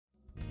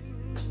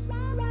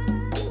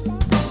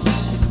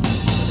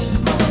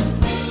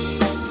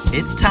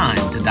It's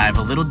time to dive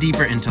a little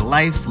deeper into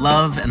life,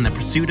 love, and the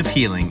pursuit of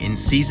healing in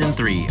Season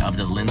 3 of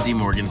the Lindsay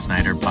Morgan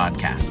Snyder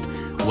podcast.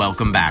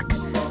 Welcome back.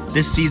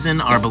 This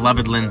season, our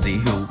beloved Lindsay,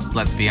 who,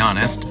 let's be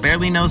honest,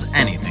 barely knows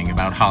anything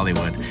about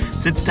Hollywood,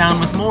 sits down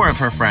with more of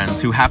her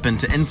friends who happen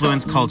to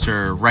influence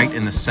culture right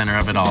in the center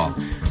of it all.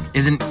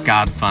 Isn't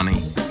God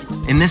funny?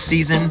 In this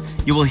season,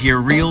 you will hear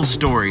real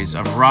stories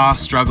of raw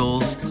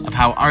struggles, of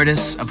how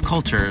artists of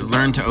culture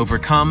learn to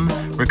overcome,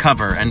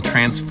 recover, and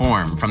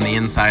transform from the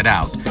inside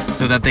out,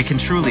 so that they can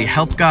truly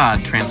help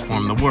God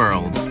transform the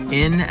world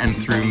in and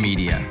through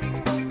media.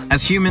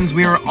 As humans,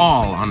 we are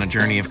all on a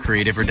journey of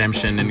creative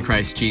redemption in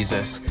Christ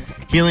Jesus,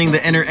 healing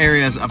the inner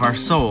areas of our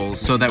souls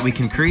so that we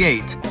can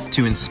create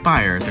to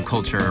inspire the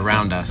culture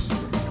around us.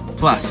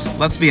 Plus,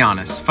 let's be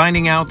honest,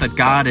 finding out that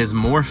God is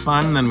more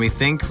fun than we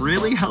think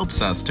really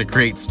helps us to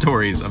create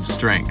stories of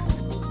strength.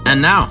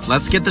 And now,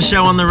 let's get the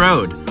show on the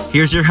road.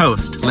 Here's your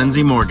host,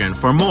 Lindsay Morgan,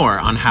 for more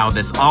on how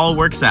this all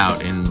works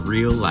out in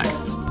real life.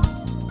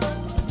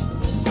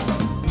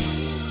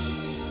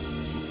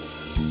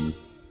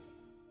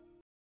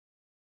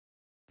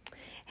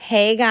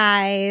 Hey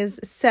guys,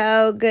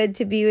 so good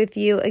to be with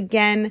you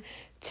again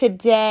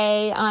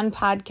today on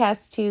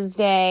Podcast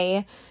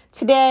Tuesday.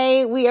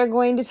 Today, we are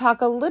going to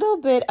talk a little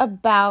bit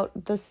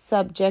about the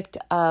subject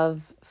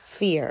of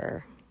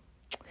fear.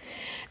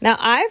 Now,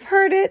 I've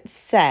heard it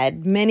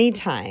said many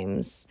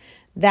times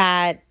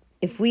that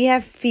if we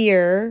have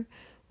fear,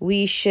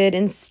 we should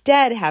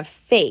instead have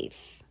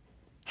faith.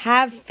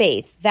 Have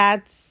faith.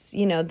 That's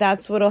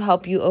what'll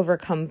help you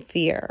overcome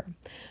fear.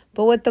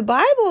 But what the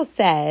Bible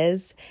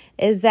says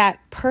is that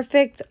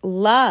perfect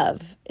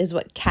love is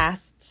what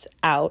casts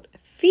out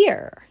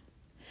fear.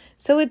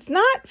 So it's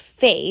not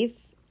faith.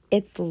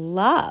 It's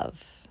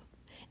love.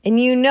 And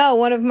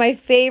one of my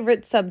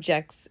favorite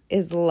subjects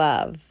is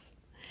love.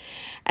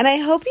 And I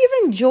hope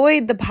you've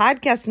enjoyed the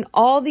podcast and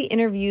all the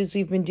interviews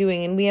we've been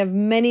doing, and we have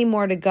many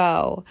more to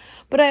go.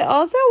 But I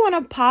also want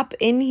to pop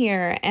in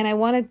here and I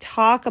want to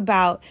talk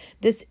about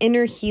this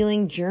inner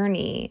healing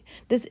journey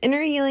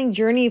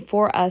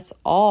for us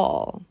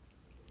all.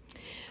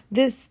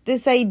 This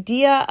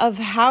idea of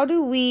how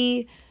do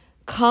we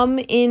come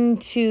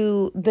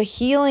into the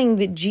healing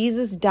that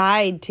Jesus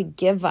died to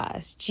give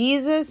us.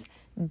 Jesus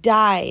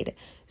died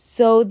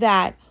so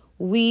that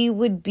we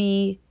would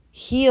be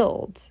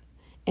healed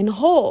and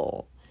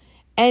whole.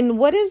 And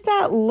what does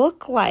that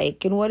look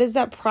like? And what is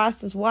that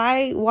process?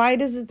 Why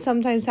does it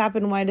sometimes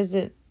happen? Why does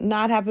it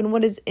not happen?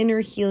 What does inner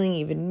healing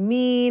even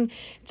mean?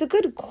 It's a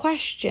good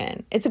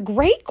question. It's a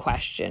great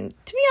question.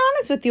 To be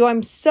honest with you,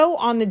 I'm so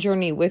on the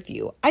journey with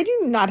you. I do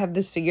not have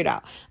this figured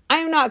out.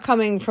 I'm not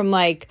coming from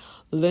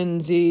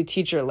Lindsay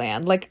teacher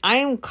land. I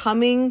am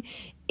coming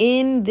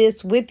in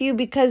this with you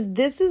because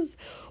this is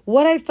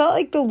what I felt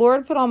like the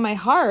Lord put on my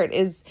heart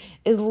is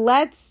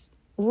let's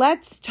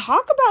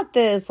talk about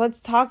this. Let's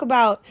talk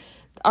about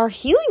our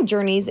healing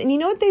journeys. And you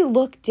know what? They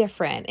look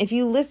different. If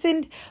you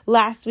listened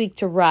last week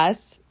to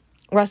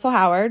Russell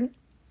Howard,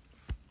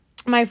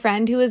 my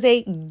friend who is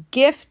a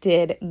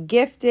gifted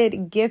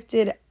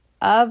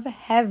of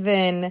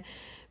heaven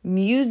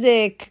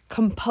music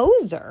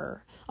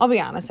composer. I'll be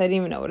honest, I didn't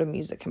even know what a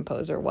music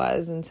composer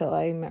was until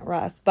I met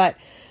Russ. But,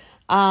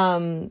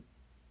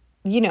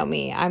 you know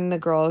me, I'm the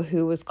girl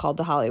who was called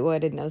to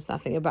Hollywood and knows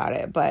nothing about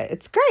it. But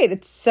it's great.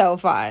 It's so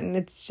fun.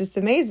 It's just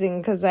amazing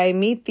because I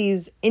meet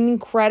these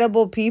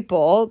incredible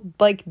people,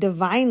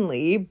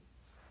 divinely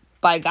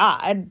by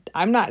God.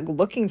 I'm not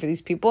looking for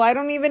these people. I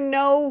don't even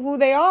know who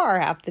they are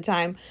half the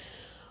time.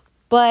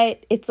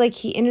 But it's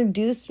he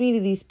introduced me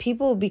to these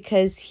people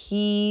because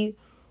he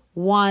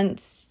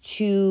wants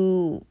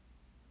to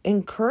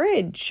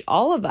encourage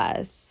all of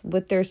us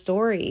with their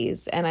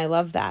stories. And I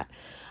love that.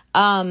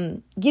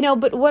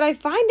 But what I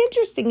find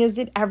interesting is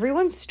that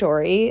everyone's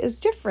story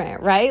is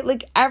different, right?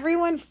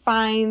 Everyone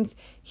finds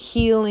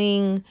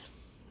healing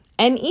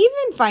and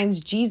even finds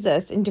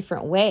Jesus in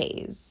different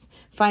ways,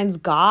 finds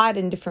God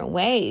in different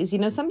ways.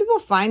 Some people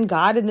find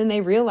God and then they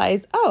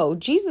realize, oh,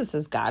 Jesus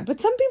is God. But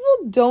some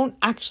people don't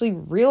actually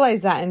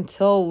realize that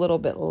until a little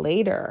bit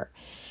later.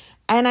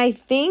 And I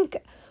think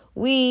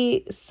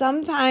we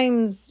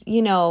sometimes,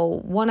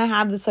 want to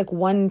have this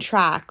one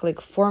track,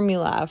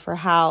 formula for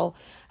how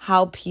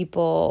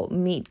people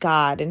meet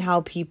God and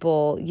how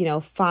people,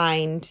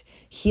 find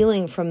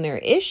healing from their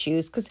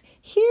issues. Because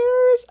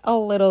here's a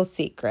little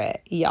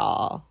secret,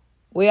 y'all.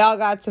 We all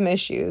got some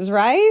issues,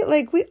 right?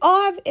 We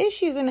all have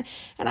issues. And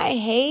I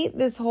hate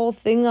this whole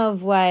thing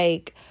of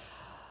a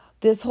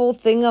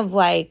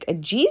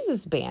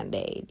Jesus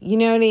Band-Aid. You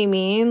know what I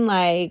mean?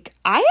 I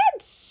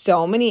had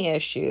so many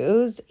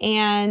issues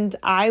and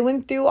I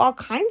went through all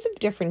kinds of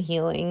different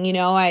healing.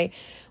 I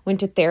went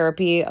to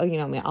therapy.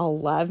 I'll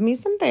love me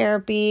some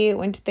therapy.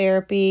 Went to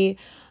therapy,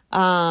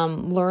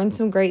 learned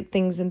some great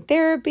things in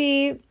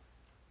therapy.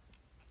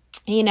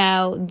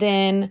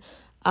 Then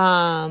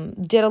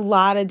did a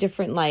lot of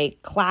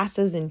different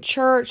classes in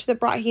church that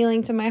brought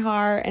healing to my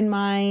heart and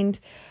mind,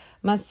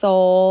 my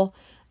soul.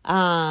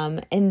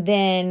 And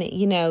then,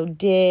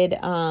 did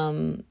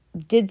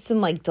did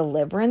some like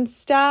deliverance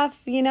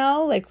stuff,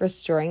 like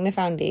restoring the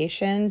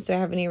foundations. Do I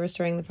have any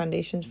restoring the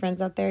foundations friends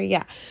out there?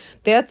 Yeah.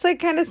 That's like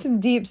kind of some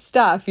deep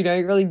stuff,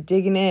 you're really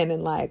digging in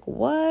and like,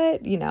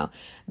 what,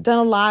 done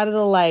a lot of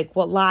the like,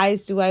 what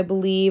lies do I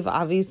believe?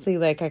 Obviously,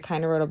 like I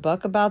kind of wrote a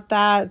book about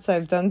that. So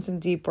I've done some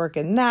deep work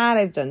in that.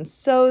 I've done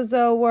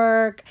sozo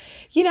work,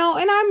 and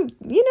I'm,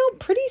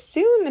 pretty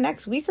soon, the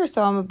next week or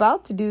so, I'm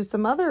about to do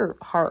some other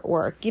heart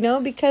work,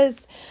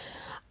 because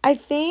I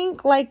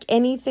think like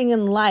anything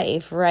in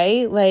life,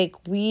 right? Like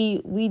we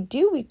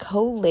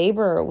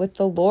co-labor with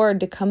the Lord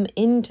to come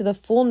into the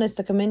fullness,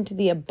 to come into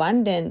the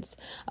abundance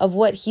of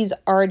what he's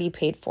already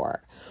paid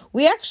for.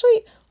 We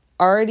actually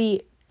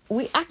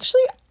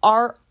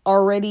are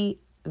already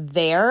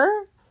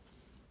there,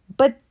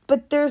 but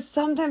there's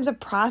sometimes a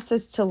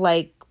process to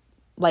like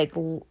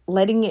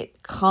letting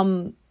it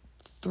come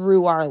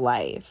through our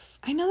life.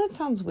 I know that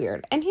sounds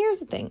weird. And here's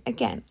the thing.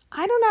 Again,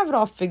 I don't have it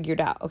all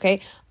figured out,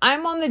 okay?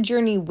 I'm on the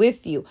journey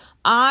with you.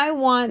 I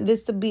want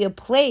this to be a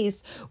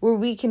place where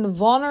we can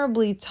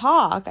vulnerably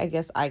talk. I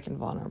guess I can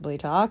vulnerably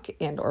talk,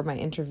 and or my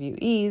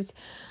interviewees,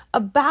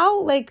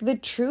 about like the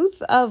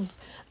truth of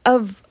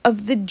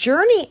the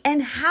journey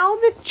and how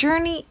the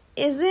journey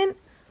isn't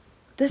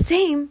the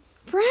same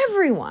for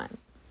everyone.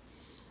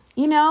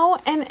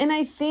 And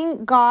I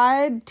think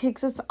God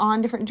takes us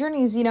on different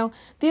journeys. The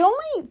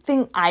only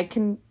thing I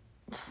can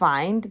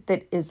find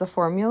that is a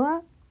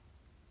formula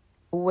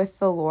with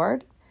the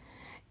Lord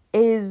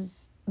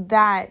is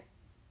that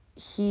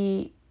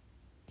he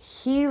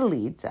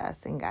leads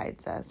us and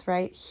guides us,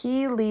 right?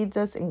 He leads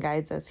us and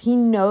guides us. He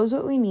knows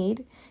what we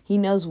need. He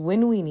knows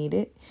when we need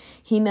it.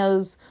 He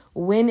knows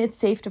when it's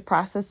safe to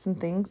process some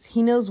things.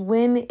 He knows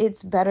when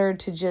it's better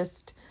to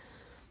just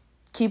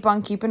keep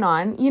on keeping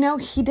on.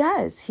 He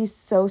does. He's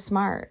so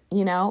smart.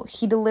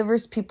 He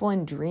delivers people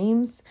in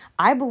dreams.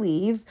 I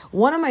believe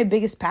one of my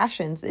biggest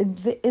passions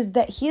is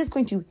that he is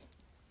going to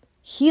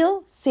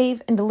heal,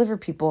 save, and deliver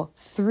people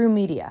through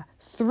media,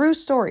 through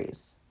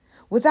stories,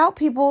 without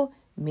people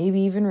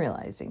maybe even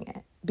realizing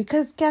it.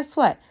 Because guess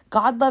what?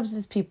 God loves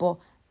his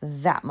people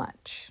that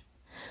much.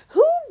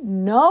 Who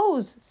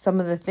knows some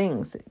of the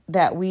things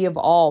that we have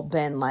all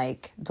been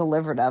like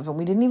delivered of and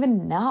we didn't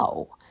even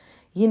know?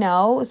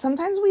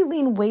 Sometimes we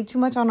lean way too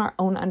much on our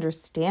own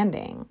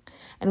understanding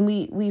and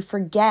we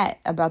forget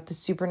about the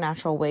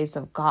supernatural ways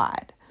of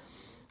God.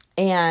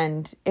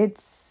 And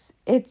it's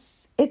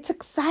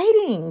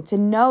exciting to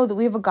know that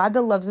we have a God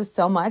that loves us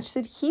so much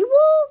that he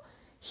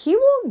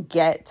will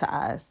get to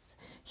us.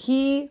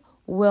 He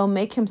will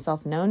make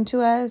himself known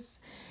to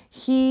us.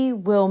 He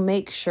will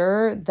make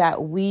sure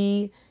that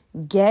we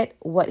get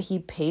what he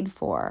paid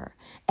for.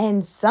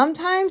 And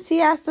sometimes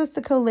he asks us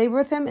to co-labor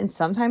with him, and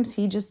sometimes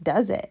he just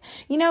does it.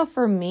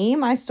 For me,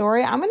 my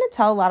story, I'm going to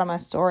tell a lot of my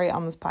story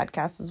on this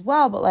podcast as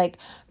well. But like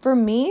for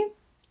me,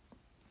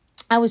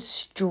 I was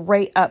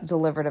straight up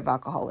delivered of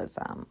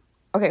alcoholism.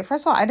 Okay,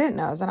 first of all, I didn't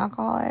know I was an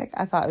alcoholic.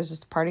 I thought I was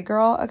just a party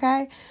girl,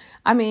 okay?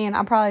 I mean,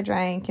 I probably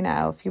drank,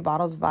 a few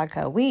bottles of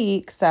vodka a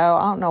week, so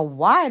I don't know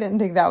why I didn't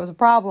think that was a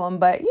problem,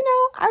 but,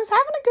 I was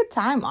having a good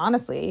time,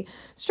 honestly.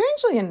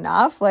 Strangely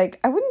enough, like,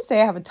 I wouldn't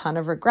say I have a ton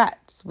of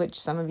regrets, which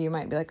some of you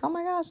might be like, oh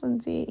my gosh,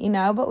 Lindsay,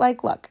 but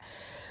like, look,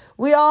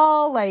 we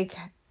all, like,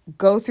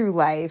 go through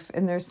life,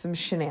 and there's some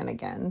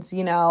shenanigans,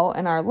 in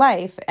our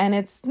life, and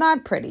it's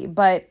not pretty,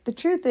 but the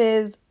truth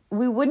is,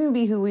 we wouldn't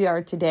be who we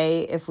are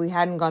today if we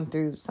hadn't gone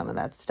through some of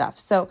that stuff.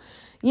 So,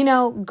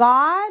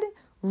 God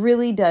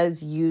really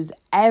does use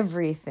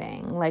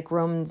everything. Like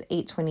Romans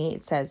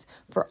 8:28 says,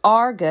 for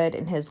our good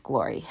and his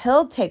glory.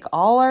 He'll take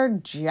all our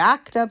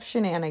jacked up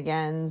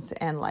shenanigans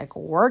and like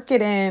work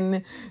it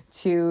in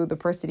to the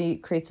person he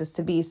creates us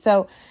to be.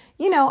 So,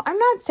 I'm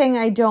not saying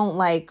I don't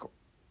like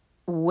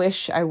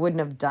wish I wouldn't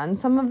have done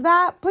some of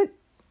that, but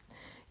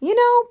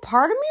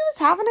part of me was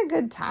having a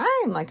good time.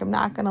 Like, I'm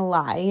not going to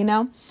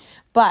lie,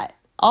 but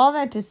all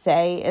that to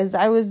say is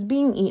I was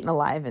being eaten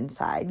alive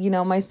inside.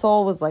 My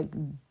soul was like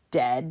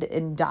dead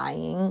and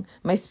dying.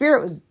 My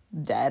spirit was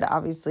dead,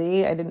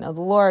 obviously. I didn't know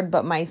the Lord,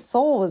 but my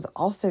soul was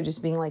also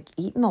just being like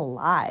eaten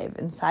alive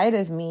inside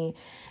of me.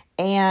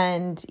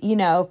 And,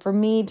 for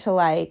me to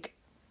like,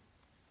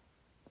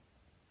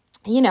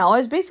 I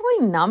was basically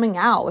numbing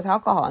out with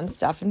alcohol and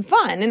stuff and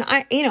fun. And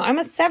I'm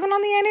a 7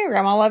 on the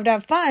Enneagram. I love to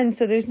have fun.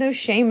 So there's no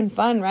shame in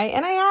fun, right?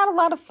 And I had a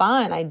lot of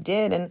fun. I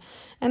did. And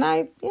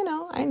I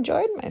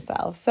enjoyed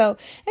myself. So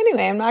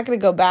anyway, I'm not going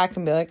to go back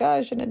and be like, oh,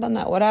 I shouldn't have done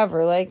that,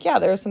 whatever. Like, yeah,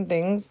 there are some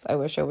things I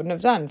wish I wouldn't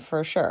have done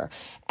for sure.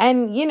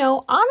 And,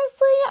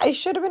 honestly, I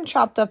should have been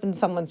chopped up in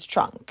someone's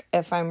trunk,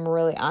 if I'm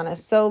really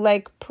honest. So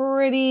like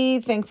pretty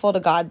thankful to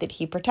God that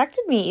he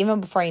protected me even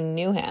before I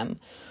knew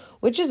him,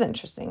 which is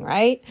interesting,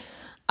 right?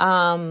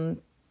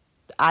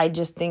 I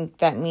just think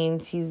that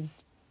means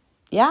he's,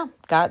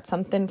 got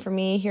something for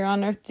me here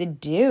on earth to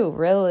do,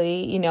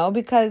 really,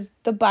 because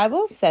the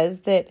Bible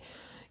says that,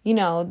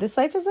 this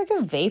life is like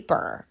a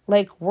vapor.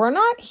 Like, we're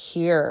not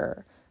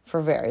here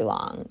for very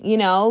long,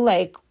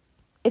 like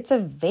it's a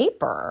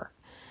vapor.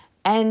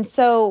 And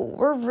so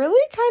we're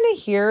really kind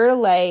of here to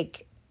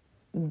like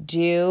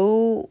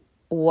do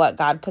what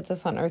God puts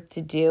us on earth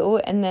to do.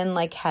 And then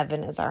like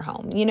heaven is our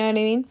home. You know what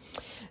I mean?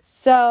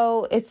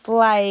 So it's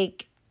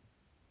like,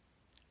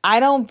 I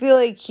don't feel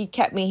like he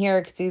kept me here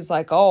because he's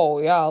like, oh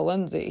yeah,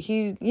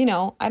 Lindsay,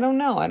 I don't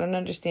know. I don't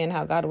understand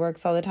how God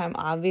works all the time,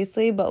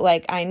 obviously. But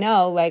like, I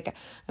know, like,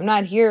 I'm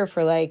not here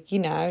for like,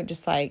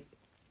 just like,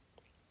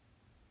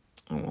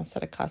 I almost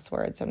said a cuss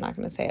word, so I'm not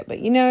going to say it, but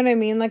you know what I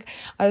mean? Like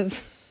I was,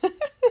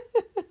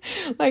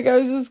 like, I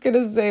was just going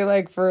to say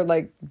like for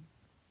like,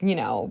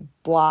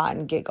 blah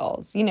and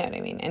giggles, you know what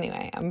I mean?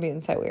 Anyway, I'm being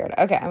so weird.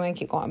 Okay. I'm going to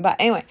keep going. But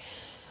anyway,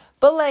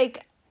 but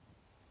like,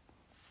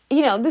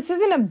 this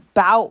isn't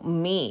about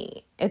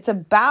me. It's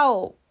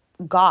about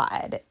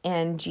God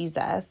and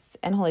Jesus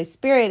and Holy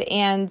Spirit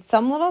and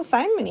some little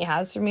assignment he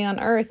has for me on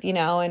earth,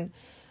 and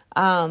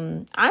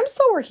I'm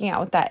still working out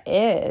what that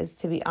is,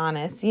 to be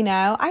honest.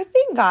 I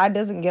think God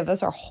doesn't give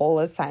us our whole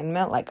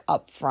assignment like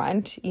up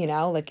front,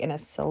 like in a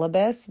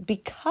syllabus,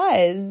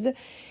 because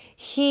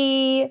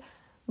he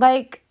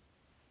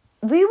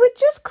we would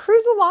just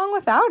cruise along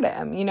without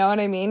him. You know what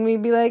I mean?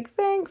 We'd be like,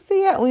 thanks,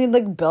 see ya. We'd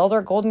like build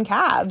our golden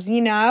calves,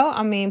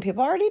 I mean,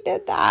 people already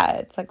did that.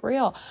 It's like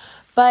real.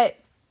 But,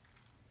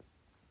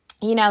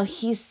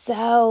 he's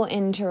so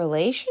into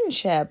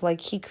relationship.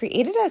 Like he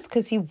created us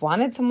because he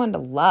wanted someone to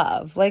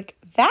love. Like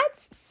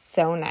that's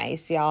so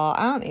nice, y'all.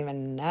 I don't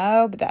even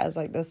know, but that is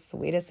like the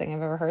sweetest thing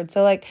I've ever heard.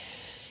 So like,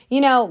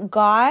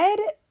 God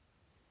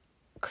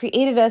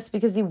created us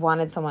because he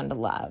wanted someone to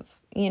love,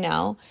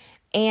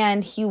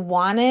 and he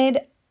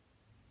wanted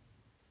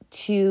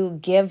to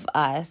give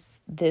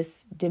us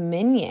this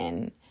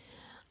dominion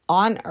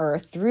on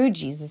earth through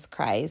Jesus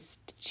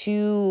Christ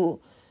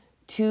to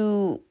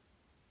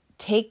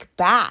take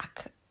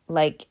back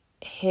like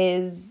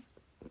his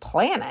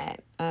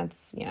planet.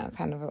 That's,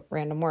 kind of a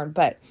random word,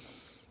 but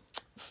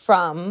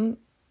from,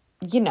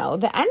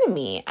 the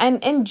enemy.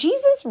 And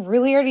Jesus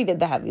really already did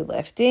the heavy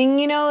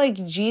lifting,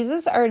 like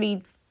Jesus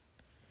already,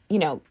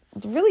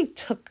 really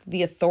took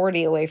the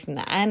authority away from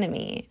the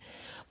enemy.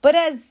 But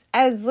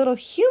as little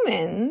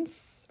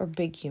humans or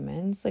big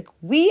humans, like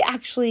we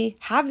actually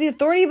have the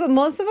authority, but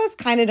most of us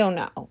kind of don't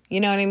know, you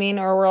know what I mean?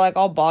 Or we're like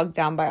all bogged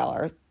down by all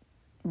our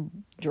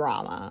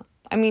drama.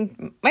 I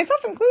mean,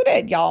 myself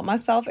included, y'all,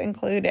 myself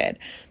included.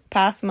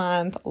 Past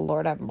month,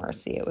 Lord have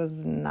mercy, it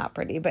was not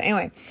pretty. But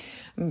anyway,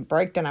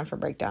 breakdown after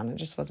breakdown, it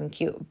just wasn't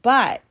cute.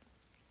 But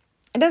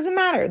it doesn't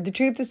matter. The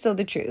truth is still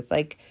the truth.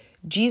 Like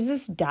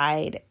Jesus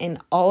died,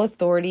 and all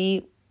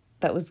authority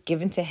that was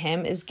given to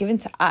him is given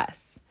to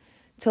us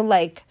to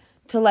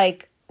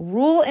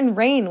rule and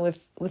reign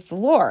with the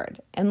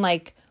Lord and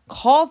like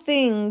call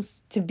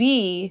things to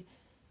be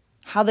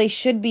how they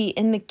should be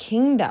in the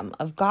kingdom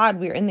of God.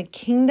 We are in the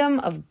kingdom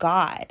of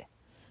God.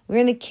 We're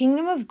in the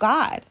kingdom of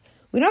God.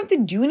 We don't have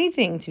to do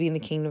anything to be in the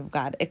kingdom of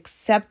God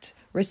except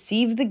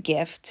receive the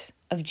gift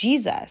of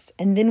Jesus.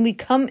 And then we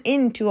come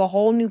into a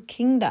whole new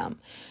kingdom.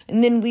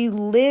 And then we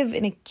live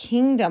in a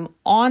kingdom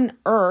on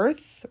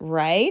earth,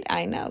 right?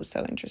 I know,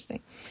 so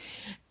interesting.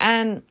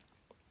 And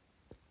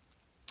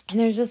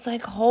there's just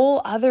like a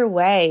whole other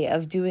way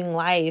of doing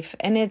life.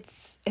 And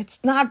it's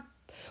not,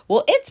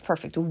 well, it's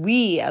perfect.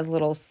 We as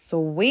little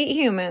sweet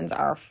humans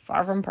are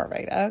far from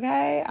perfect,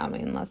 okay? I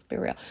mean, let's be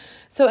real.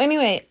 So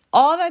anyway,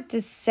 all that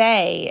to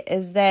say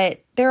is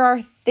that there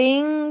are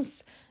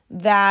things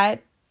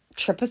that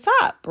trip us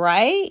up,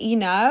 right?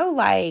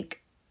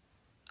 Like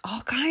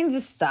all kinds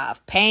of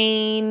stuff,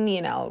 pain,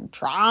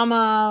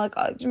 trauma,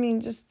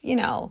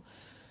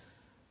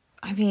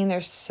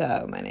 there's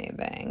so many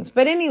things.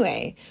 But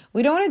anyway,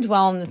 we don't want to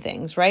dwell on the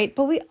things, right?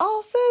 But we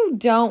also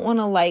don't want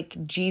to like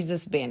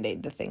Jesus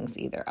Band-Aid the things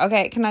either.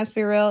 Okay, can I just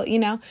be real?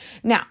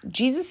 Now,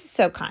 Jesus is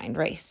so kind,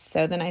 right?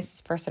 So the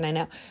nicest person I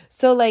know.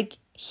 So like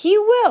he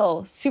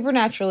will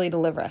supernaturally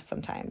deliver us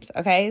sometimes.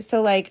 Okay,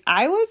 so like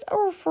I was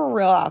a for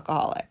real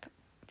alcoholic,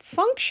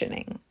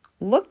 functioning,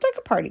 looked like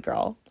a party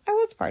girl. I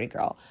was a party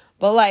girl,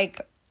 but like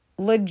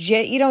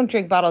legit, you don't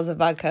drink bottles of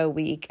vodka a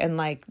week and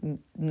like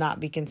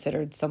not be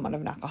considered somewhat of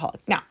an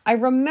alcoholic. Now, I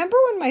remember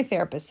when my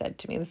therapist said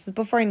to me, this is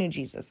before I knew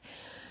Jesus,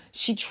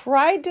 she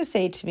tried to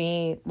say to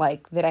me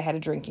like that I had a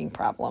drinking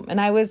problem, and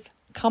I was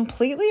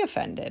completely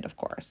offended, of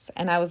course.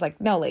 And I was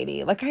like, no,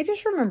 lady. Like, I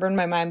just remember in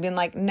my mind being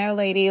like, no,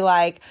 lady,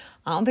 like,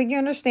 I don't think you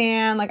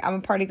understand. Like, I'm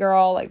a party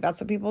girl. Like,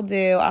 that's what people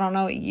do. I don't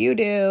know what you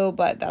do,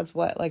 but that's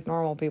what like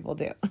normal people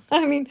do.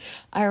 I mean,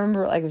 I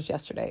remember like it was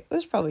yesterday. It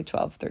was probably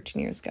 12,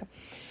 13 years ago.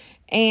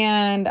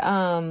 And,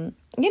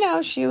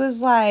 she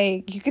was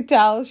like, you could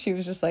tell she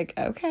was just like,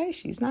 okay,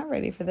 she's not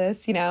ready for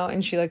this,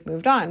 and she like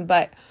moved on.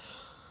 But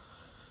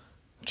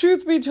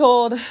truth be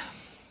told,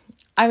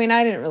 I mean,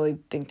 I didn't really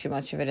think too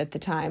much of it at the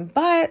time,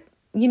 but,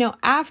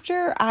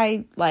 after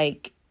I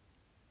like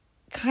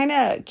kind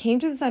of came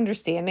to this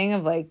understanding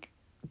of like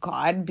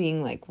God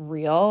being like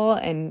real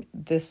and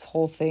this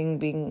whole thing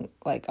being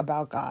like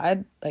about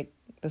God, like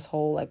this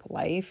whole like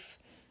life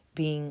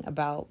being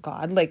about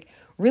God, like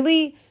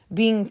really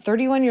being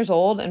 31 years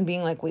old and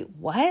being like, wait,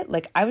 what?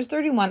 Like I was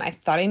 31. I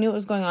thought I knew what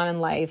was going on in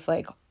life.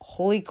 Like,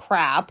 holy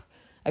crap.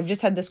 I've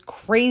just had this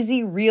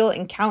crazy real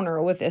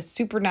encounter with a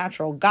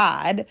supernatural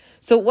God.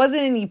 So it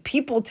wasn't any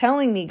people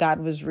telling me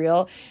God was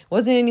real. It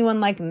wasn't anyone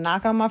like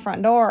knocking on my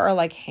front door or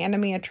like handing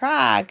me a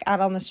tract out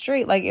on the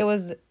street. Like it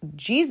was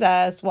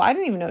Jesus. Well, I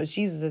didn't even know it was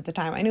Jesus at the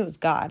time. I knew it was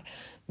God.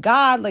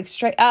 God, like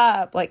straight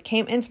up, like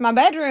came into my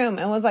bedroom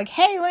and was like,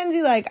 hey,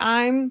 Lindsay, like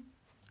I'm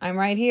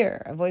right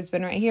here. I've always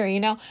been right here,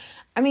 you know?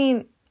 I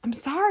mean, I'm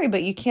sorry,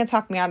 but you can't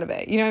talk me out of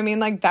it. You know what I mean?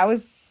 Like that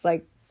was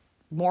like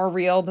more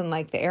real than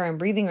like the air I'm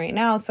breathing right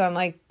now. So I'm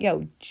like,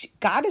 yo,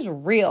 God is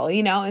real,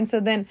 you know? And so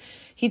then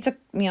he took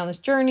me on this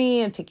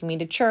journey of taking me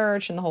to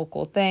church and the whole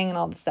cool thing and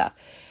all this stuff.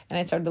 And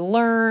I started to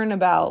learn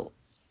about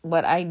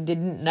what I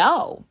didn't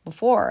know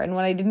before and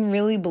what I didn't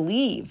really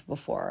believe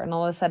before. And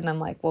all of a sudden I'm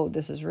like, whoa,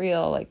 this is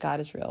real. Like God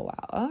is real.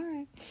 Wow. All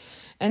right.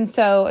 And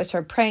so I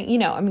started praying, you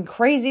know, I mean,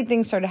 crazy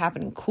things started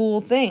happening, cool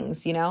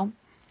things, you know?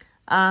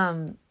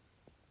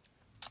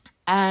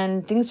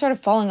 And things started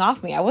falling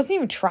off me. I wasn't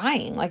even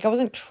trying. Like I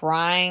wasn't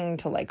trying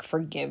to like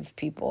forgive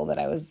people that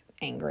I was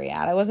angry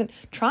at. I wasn't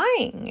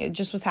trying. It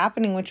just was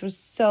happening, which was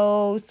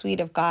so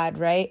sweet of God,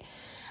 right?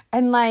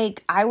 And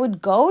like I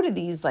would go to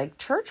these like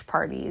church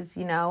parties,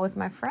 you know, with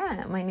my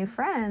new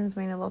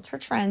little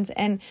church friends,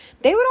 and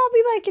they would all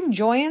be like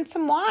enjoying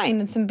some wine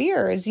and some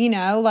beers, you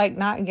know, like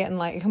not getting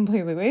like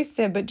completely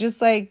wasted, but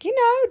just like, you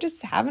know,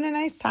 just having a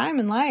nice time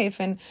in life.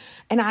 And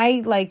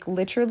I like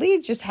literally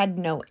just had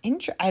no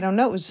interest. I don't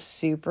know. It was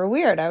super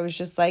weird. I was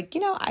just like, you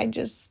know, I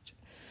don't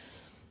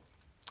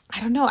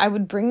know. I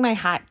would bring my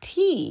hot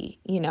tea,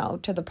 you know,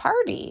 to the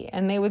party,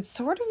 and they would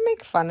sort of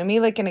make fun of me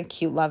like in a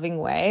cute, loving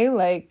way.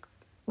 Like,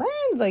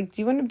 Lens, like,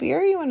 do you want a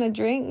beer? You want a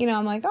drink? You know,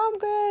 I'm like, oh, I'm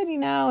good, you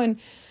know, and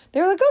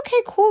they were like,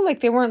 okay, cool. Like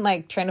they weren't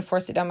like trying to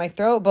force it down my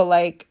throat, but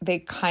like they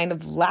kind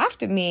of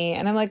laughed at me.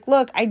 And I'm like,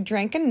 look, I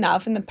drank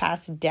enough in the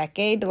past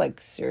decade to like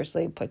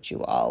seriously put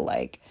you all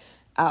like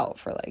out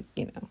for like,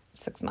 you know,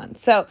 6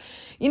 months. So,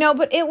 you know,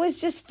 but it was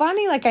just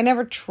funny. Like I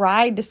never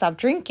tried to stop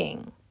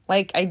drinking.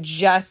 Like I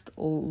just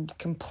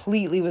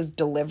completely was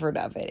delivered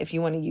of it, if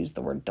you want to use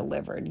the word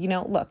delivered. You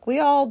know, look, we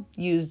all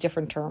use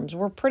different terms.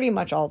 We're pretty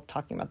much all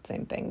talking about the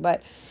same thing.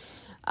 But,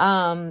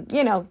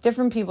 you know,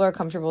 different people are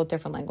comfortable with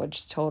different language.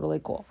 It's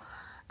totally cool.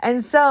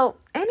 And so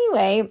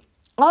anyway,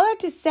 all that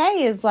to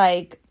say is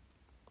like,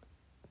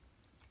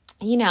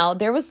 you know,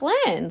 there was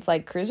Lens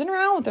like cruising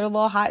around with her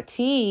little hot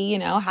tea, you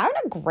know, having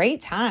a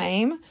great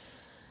time.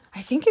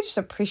 I think it's just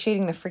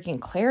appreciating the freaking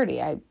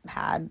clarity I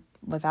had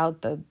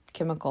without the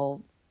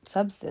chemical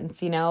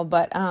substance, you know,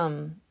 but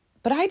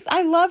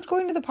I loved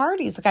going to the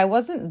parties. Like I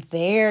wasn't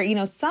there, you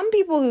know, some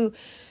people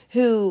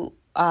who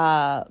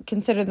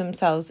consider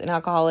themselves an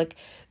alcoholic,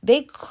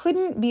 they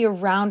couldn't be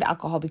around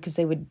alcohol because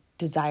they would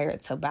desire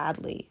it so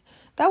badly.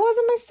 That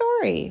wasn't my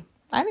story.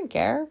 I didn't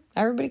care.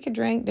 Everybody could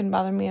drink. Didn't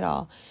bother me at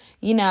all.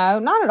 You know,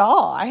 not at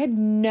all. I had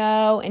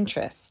no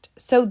interest.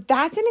 So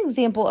that's an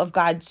example of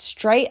God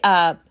straight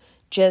up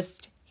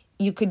just,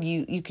 you could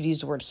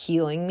use the word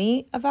healing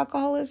me of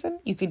alcoholism.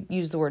 You could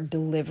use the word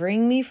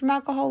delivering me from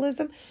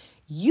alcoholism.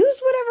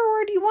 Use whatever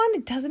word you want.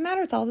 It doesn't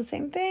matter. It's all the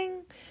same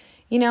thing.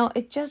 You know,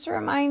 it just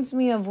reminds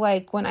me of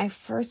like when I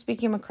first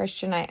became a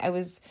Christian, I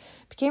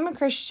became a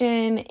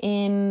Christian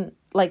in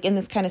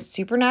this kind of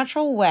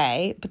supernatural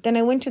way. But then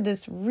I went to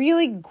this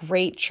really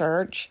great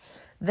church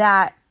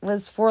that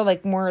was for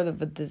like more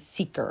of the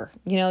seeker.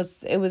 You know,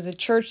 it was a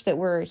church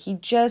where he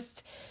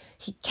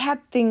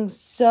kept things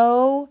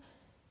so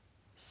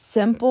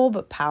simple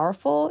but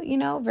powerful, you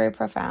know, very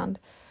profound.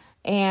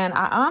 And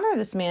I honor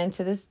this man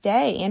to this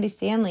day. Andy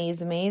Stanley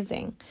is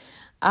amazing.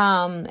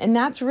 And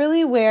that's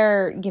really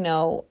where, you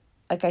know,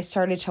 like I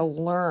started to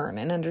learn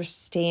and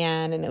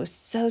understand, and it was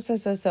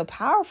so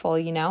powerful,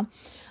 you know.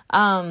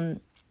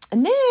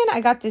 And then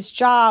I got this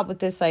job with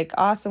this like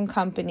awesome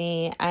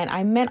company, and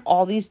I met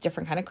all these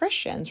different kind of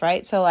Christians,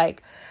 right? So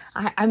like,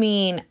 I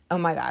mean, oh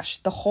my gosh,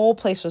 the whole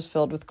place was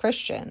filled with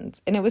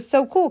Christians, and it was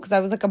so cool because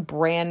I was like a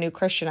brand new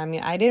Christian. I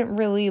mean, I didn't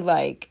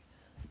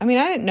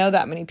know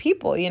that many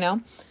people, you know,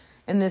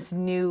 in this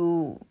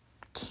new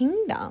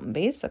kingdom,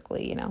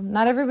 basically, you know.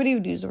 Not everybody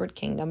would use the word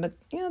kingdom, but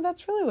you know,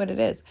 that's really what it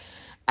is.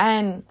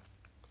 And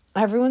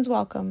everyone's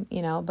welcome,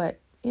 you know, but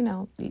you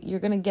know, you're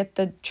going to get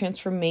the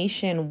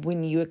transformation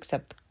when you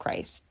accept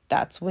Christ.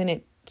 That's when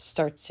it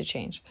starts to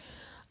change.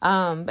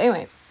 But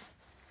anyway,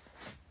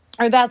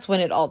 or that's when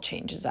it all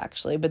changes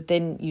actually, but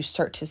then you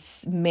start to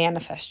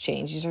manifest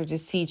change. You start to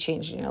see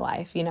change in your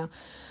life, you know?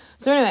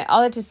 So anyway,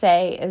 all that to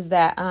say is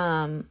that,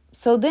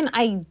 so then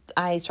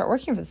I start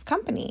working for this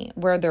company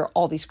where there are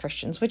all these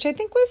Christians, which I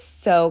think was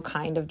so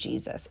kind of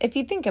Jesus. If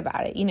you think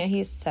about it, you know,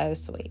 he's so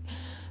sweet.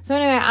 So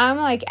anyway, I'm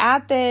like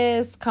at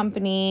this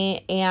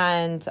company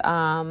and,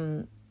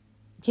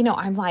 you know,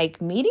 I'm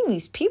like meeting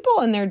these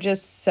people and they're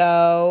just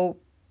so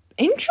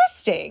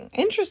interesting,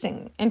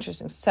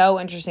 so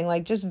interesting,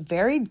 like just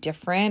very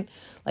different,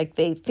 like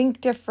they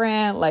think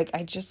different. Like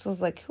I just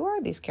was like, who are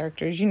these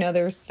characters? You know,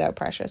 they were so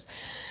precious.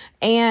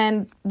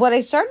 And what I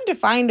started to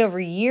find over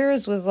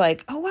years was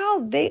like, oh,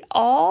 wow, they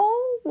all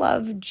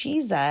love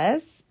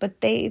Jesus,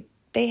 but they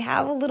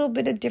have a little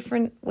bit of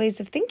different ways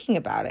of thinking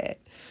about it.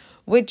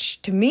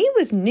 which to me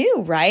was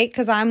new, right?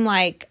 Because I'm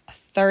like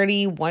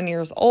 31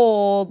 years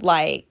old,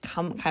 like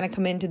kind of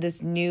come into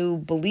this new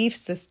belief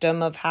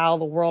system of how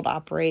the world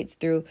operates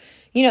through,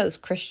 this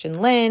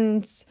Christian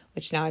lens,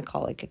 which now I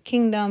call like a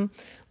kingdom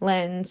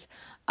lens.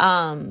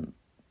 And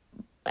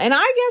I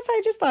guess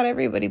I just thought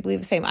everybody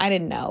believed the same. I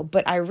didn't know.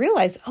 But I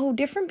realized,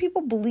 different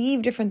people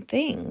believe different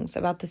things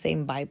about the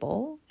same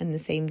Bible and the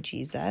same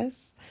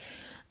Jesus.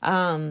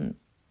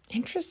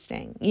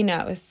 Interesting.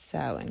 It was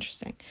so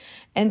interesting.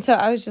 And so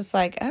I was just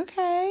like,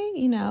 okay,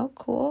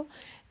 cool.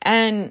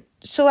 And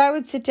so I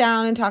would sit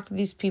down and talk to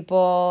these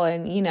people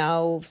and,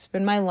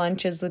 spend my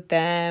lunches with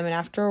them and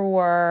after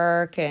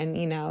work. And,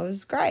 it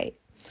was great.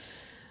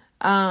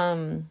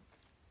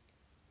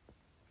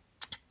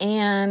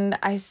 And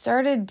I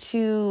started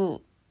to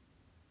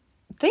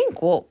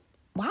think, well,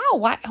 wow,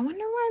 why? I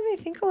wonder why they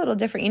think a little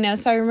different,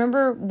 So I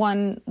remember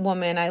one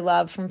woman I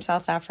love from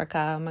South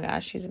Africa. Oh my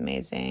gosh, she's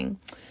amazing.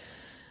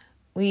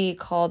 We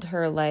called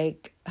her I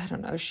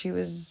don't know, she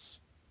was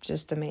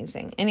just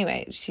amazing.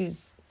 Anyway,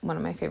 she's one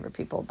of my favorite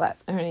people, but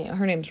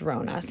her name's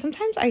Rona.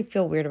 Sometimes I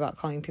feel weird about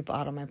calling people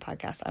out on my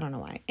podcast. I don't know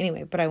why.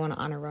 Anyway, but I want to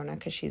honor Rona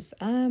because she's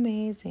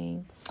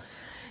amazing.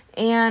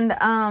 And,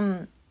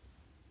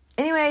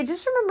 anyway, I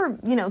just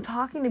remember,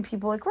 talking to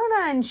people like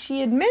Rona, and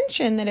she had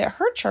mentioned that at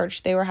her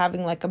church, they were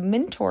having like a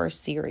mentor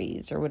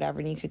series or whatever,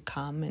 and you could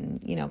come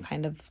and,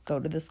 kind of go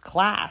to this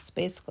class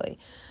basically.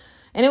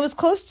 And it was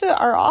close to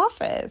our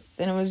office,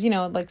 and it was,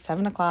 like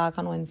 7:00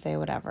 on Wednesday or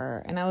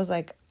whatever. And I was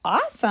like,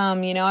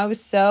 awesome. I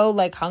was so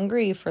like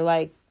hungry for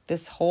like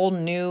this whole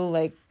new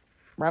like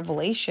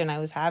revelation I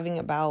was having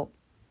about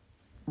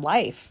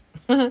life.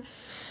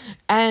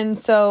 And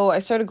so I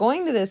started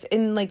going to this,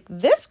 and like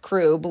this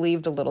crew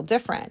believed a little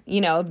different,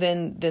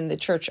 than the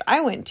church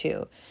I went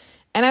to.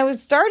 And I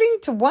was starting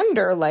to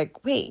wonder,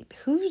 like, wait,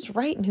 who's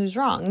right and who's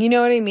wrong? You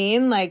know what I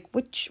mean? Like,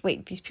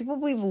 these people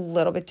believe a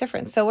little bit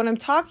different. So what I'm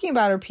talking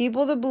about are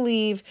people that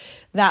believe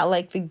that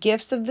like the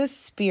gifts of the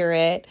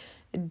Spirit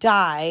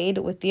died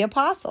with the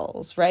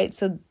apostles, right?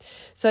 So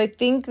I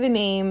think the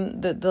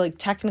name, the like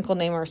technical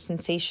name or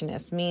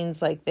cessationist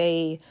means like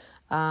they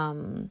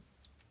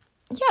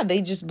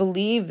just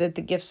believe that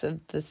the gifts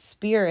of the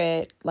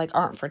Spirit like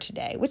aren't for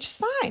today, which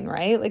is fine,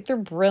 right? Like they're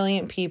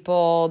brilliant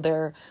people.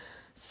 They're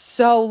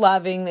so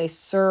loving. They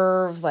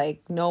serve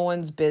like no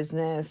one's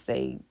business.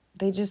 They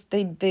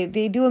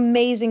do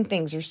amazing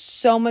things. There's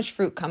so much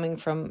fruit coming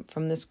from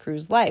this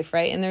crew's life,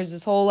 right? And there's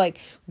this whole like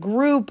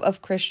group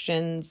of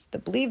Christians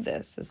that believe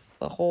this. This is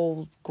the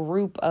whole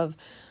group of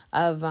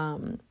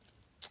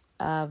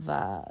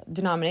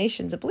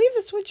denominations that believe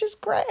this, which is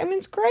great. I mean,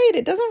 it's great.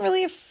 It doesn't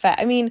really affect.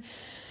 I mean,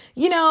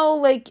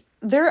 like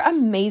they're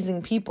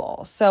amazing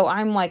people. So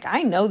I'm like,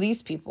 I know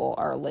these people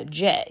are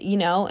legit,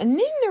 and then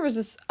there was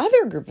this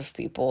other group of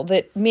people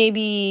that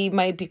maybe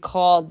might be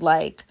called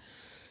like,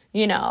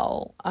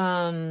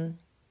 charismatics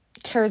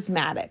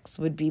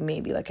would be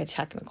maybe like a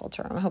technical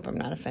term. I hope I'm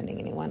not offending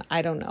anyone.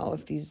 I don't know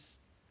if these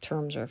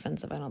terms are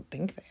offensive. I don't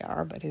think they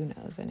are, but who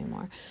knows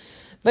anymore.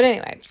 But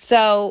anyway,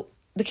 so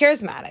the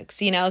charismatics,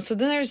 so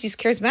then there's these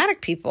charismatic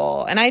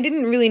people, and I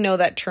didn't really know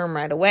that term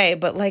right away,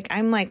 but like,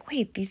 I'm like,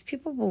 wait, these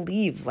people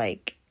believe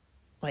like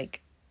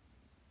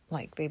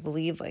they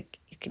believe like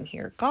you can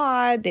hear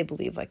God. They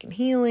believe like in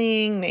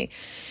healing. They,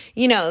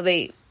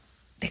 they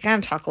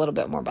kind of talk a little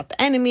bit more about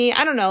the enemy.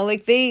 I don't know.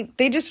 Like they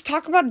just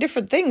talk about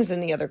different things than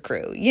the other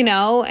crew,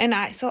 and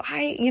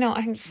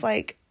I'm just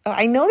like,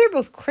 I know they're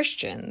both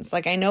Christians.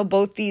 Like I know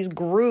both these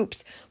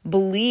groups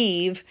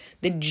believe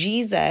that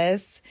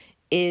Jesus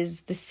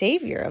is the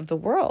savior of the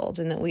world,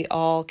 and that we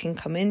all can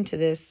come into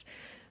this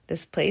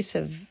place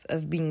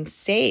of being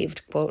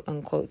saved, quote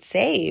unquote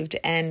saved,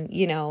 and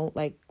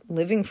like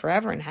living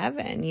forever in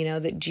heaven.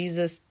 That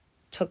Jesus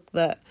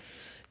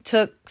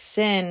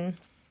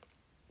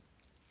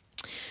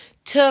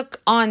took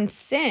on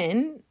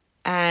sin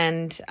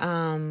and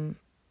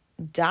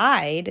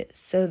died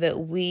so that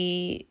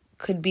we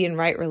could be in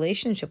right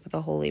relationship with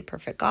a holy,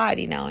 perfect God,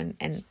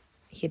 and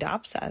he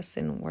adopts us,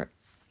 and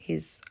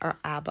he's our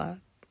Abba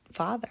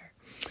Father.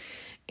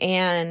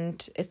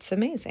 And it's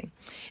amazing.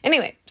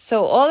 Anyway,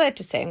 so all that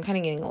to say, I'm kind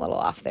of getting a little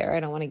off there. I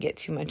don't want to get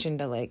too much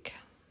into like,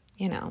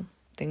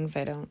 things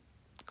I don't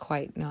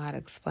quite know how to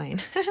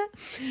explain.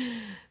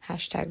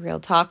 Hashtag real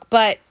talk.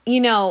 But,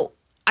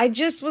 I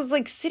just was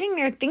like sitting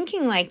there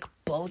thinking like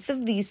both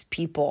of these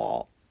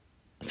people.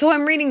 So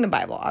I'm reading the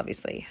Bible,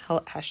 obviously.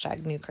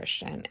 Hashtag new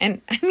Christian.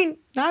 And I mean,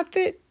 not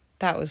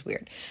that was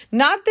weird.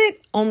 Not that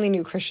only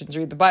new Christians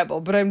read the Bible,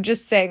 but I'm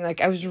just saying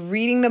like I was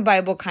reading the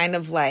Bible kind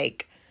of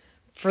like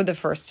for the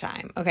first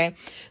time. Okay.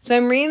 So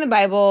I'm reading the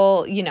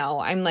Bible,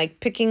 I'm like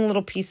picking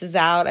little pieces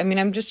out. I mean,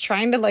 I'm just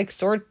trying to like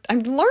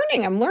I'm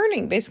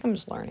learning. Basically, I'm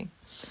just learning.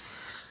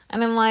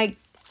 And I'm like,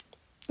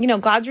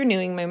 God's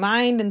renewing my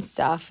mind and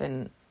stuff.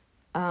 And,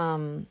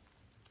 I'll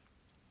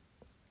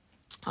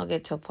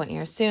get to a point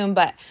here soon,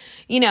 but,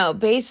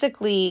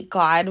 basically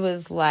God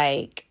was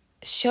like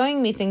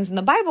showing me things in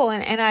the Bible.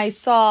 And I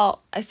saw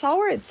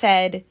where it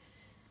said,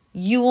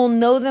 you will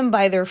know them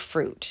by their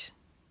fruit.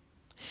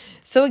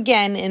 So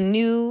again, in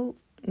new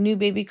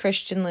baby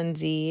Christian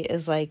Lindsay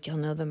is like, you'll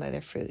know them by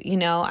their fruit.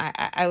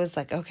 I was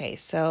like, okay,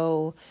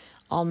 so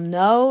I'll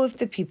know if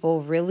the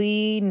people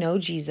really know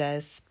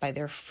Jesus by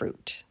their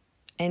fruit.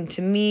 And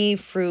to me,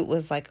 fruit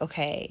was like,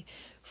 okay,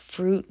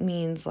 fruit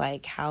means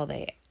like how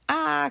they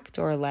act,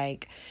 or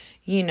like,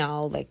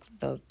 like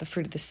the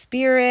fruit of the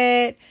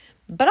Spirit.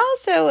 But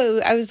also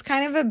I was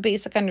kind of a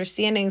basic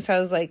understanding. So I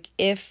was like,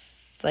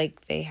 if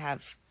like they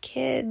have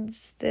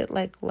kids that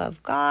like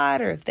love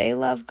God, or if they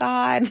love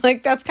God,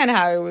 like that's kind of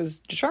how I was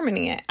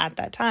determining it at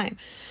that time.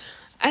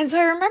 And so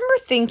I remember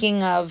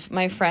thinking of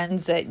my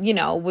friends that,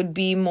 would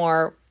be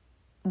more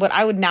what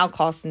I would now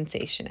call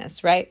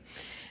cessationists, right?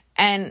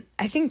 And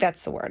I think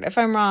that's the word. If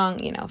I'm wrong,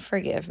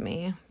 forgive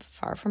me.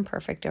 Far from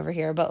perfect over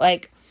here. But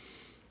like,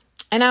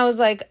 and I was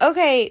like,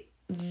 okay,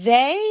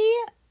 they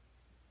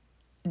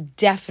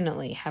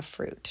definitely have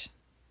fruit.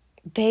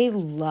 They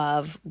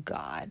love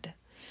God.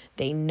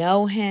 They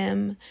know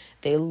him.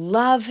 They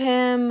love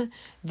him.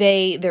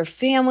 Their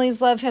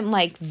families love him.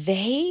 Like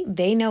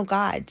they know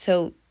God.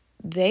 So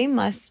they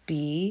must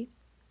be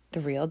the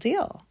real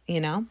deal,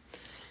 And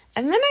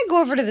then I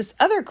go over to this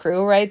other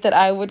crew, right, that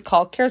I would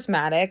call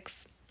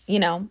charismatics,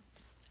 and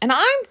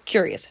I'm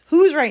curious,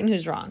 who's right and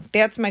who's wrong?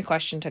 That's my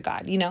question to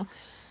God, And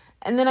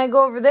then I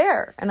go over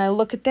there and I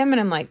look at them and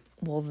I'm like,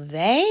 well,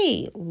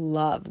 they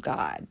love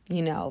God,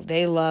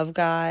 they love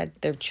God.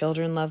 Their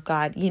children love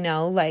God,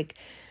 like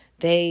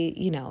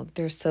they,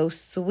 they're so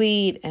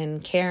sweet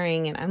and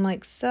caring. And I'm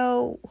like,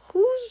 so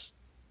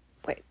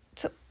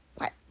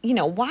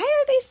why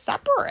are they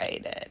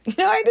separated?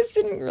 I just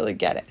didn't really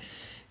get it.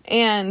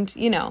 And,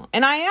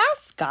 and I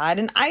asked God,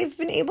 and I've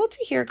been able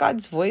to hear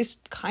God's voice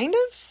kind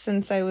of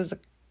since I was a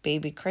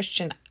baby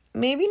Christian.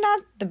 Maybe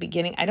not the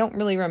beginning. I don't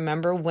really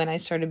remember when I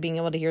started being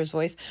able to hear his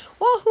voice.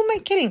 Well, who am I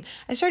kidding?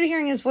 I started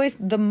hearing his voice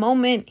the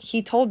moment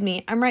he told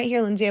me, I'm right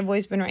here, Lindsay, I've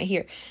always been right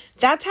here.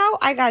 That's how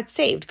I got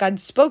saved. God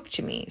spoke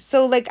to me.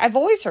 So like I've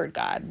always heard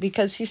God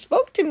because he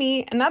spoke to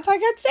me and that's how I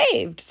got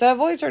saved. So I've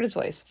always heard his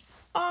voice.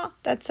 Oh,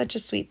 that's such a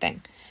sweet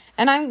thing.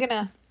 And I'm going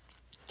to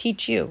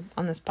teach you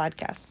on this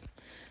podcast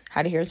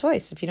how to hear his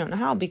voice if you don't know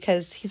how,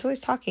 because he's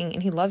always talking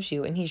and he loves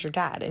you and he's your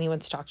dad and he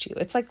wants to talk to you.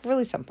 It's like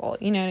really simple.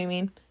 You know what I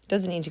mean?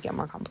 Doesn't need to get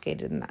more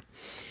complicated than that.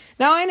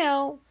 Now I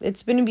know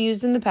it's been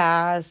abused in the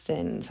past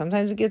and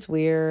sometimes it gets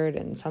weird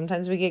and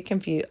sometimes we get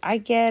confused. I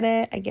get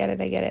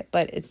it.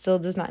 But it still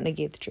does not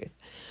negate the truth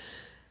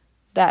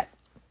that,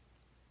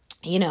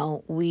 he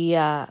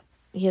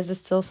has a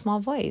still small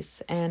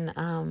voice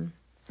and,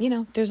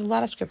 there's a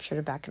lot of scripture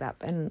to back it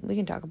up and we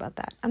can talk about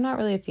that. I'm not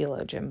really a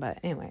theologian, but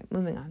anyway,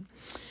 moving on.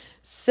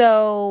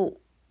 So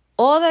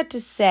all that to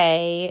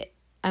say,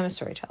 I'm a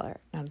storyteller,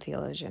 not a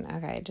theologian.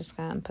 Okay, just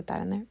gonna put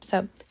that in there.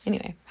 So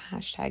anyway,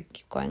 hashtag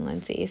keep going,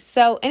 Lindsay.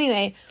 So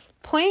anyway,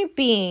 point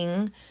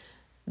being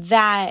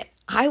that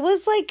I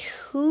was like,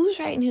 who's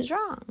right and who's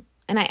wrong?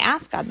 And I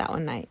asked God that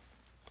one night.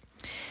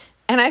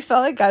 And I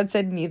felt like God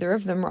said neither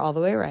of them were all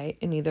the way right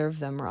and neither of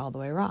them were all the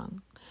way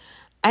wrong.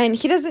 And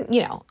he doesn't,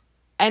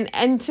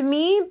 and to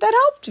me,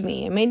 that helped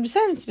me. It made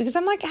sense because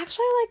I'm like,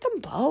 actually, I like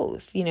them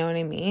both. You know what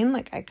I mean?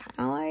 Like, I kind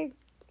of like,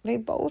 they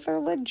both are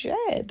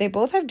legit. They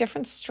both have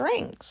different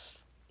strengths.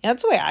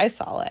 That's the way I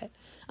saw it.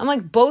 I'm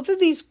like, both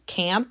of these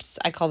camps,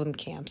 I call them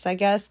camps, I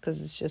guess,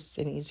 because it's just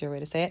an easier way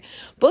to say it.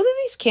 Both of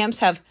these camps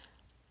have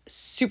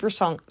super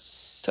strong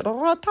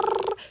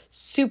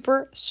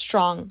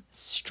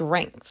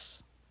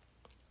strengths.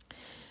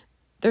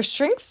 Their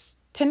strengths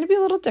tend to be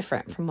a little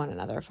different from one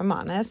another, if I'm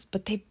honest,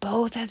 but they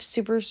both have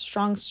super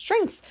strong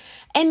strengths.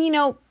 And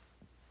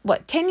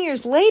 10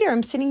 years later,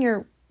 I'm sitting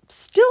here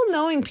still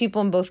knowing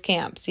people in both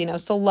camps,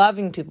 still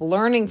loving people,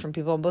 learning from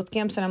people in both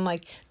camps. And I'm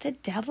like, the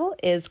devil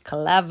is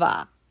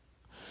clever,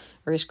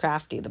 or he's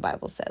crafty, the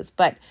Bible says.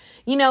 But,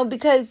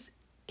 because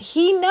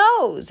he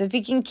knows if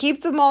he can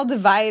keep them all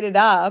divided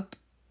up,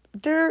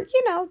 they're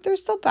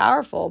still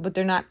powerful, but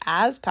they're not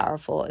as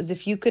powerful as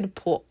if you could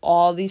pull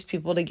all these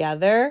people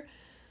together.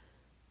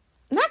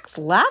 Next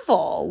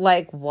level.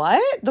 Like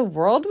what? The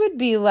world would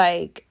be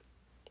like,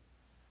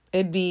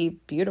 it'd be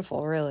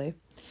beautiful, really.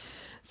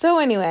 So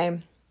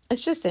anyway,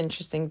 it's just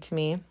interesting to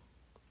me.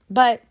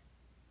 But,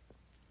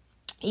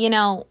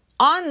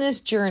 on this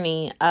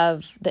journey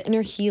of the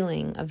inner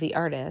healing of the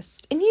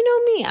artist, and you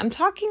know me, I'm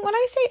talking, when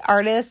I say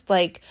artist,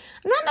 like,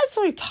 I'm not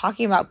necessarily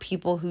talking about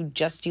people who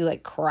just do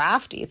like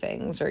crafty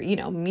things or,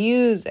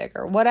 music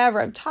or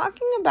whatever. I'm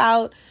talking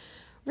about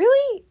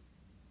really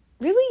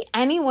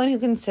anyone who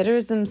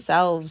considers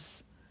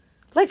themselves,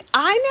 like,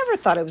 I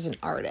never thought I was an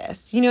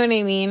artist. You know what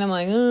I mean? I'm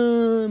like,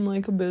 I'm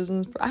like a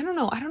business. I don't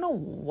know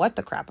what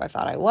the crap I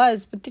thought I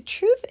was. But the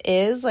truth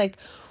is, like,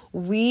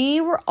 we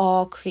were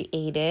all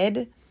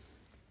created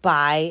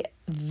by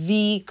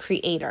the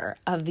creator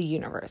of the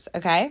universe,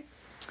 okay?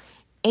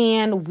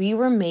 And we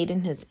were made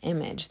in his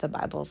image, the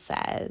Bible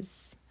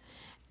says.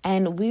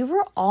 And we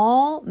were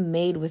all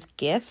made with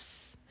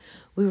gifts.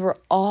 We were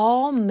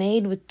all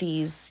made with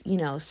these,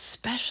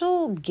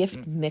 special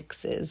gift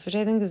mixes, which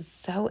I think is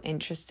so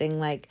interesting.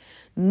 Like,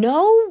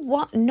 no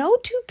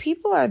two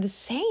people are the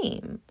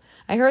same.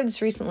 I heard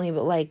this recently,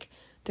 but like,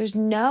 there's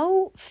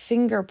no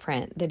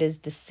fingerprint that is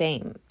the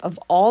same. Of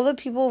all the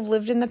people who've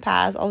lived in the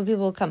past, all the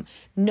people who come,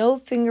 no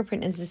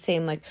fingerprint is the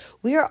same. Like,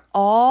 we are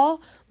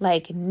all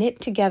like knit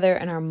together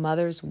in our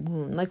mother's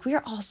womb. Like, we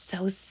are all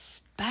so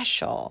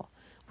special.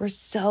 We're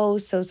so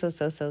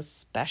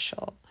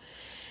special.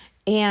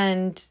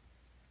 And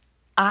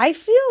I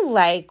feel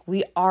like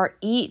we are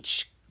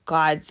each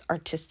God's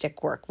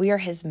artistic work. We are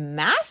his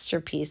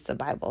masterpiece, the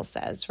Bible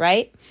says,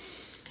 right?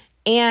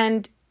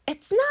 And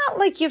it's not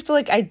like you have to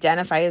like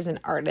identify as an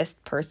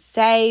artist per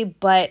se,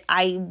 but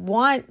I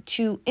want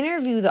to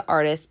interview the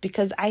artist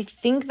because I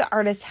think the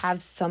artists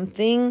have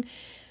something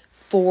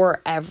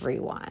for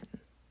everyone.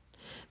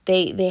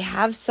 They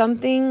have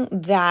something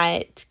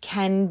that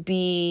can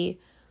be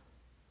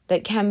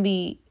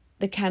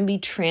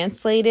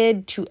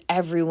translated to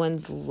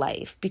everyone's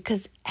life,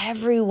 because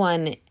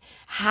everyone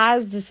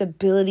has this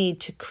ability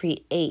to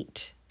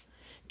create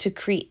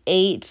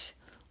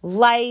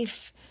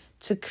life,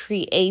 to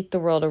create the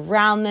world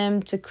around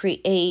them, to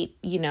create,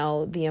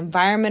 the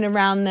environment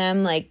around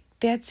them. Like,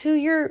 that's who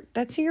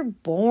you're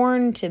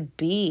born to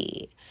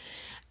be.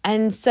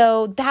 And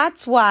so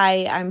that's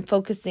why I'm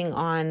focusing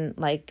on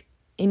like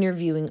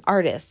interviewing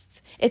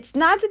artists. It's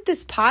not that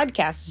this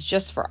podcast is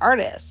just for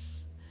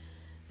artists.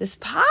 This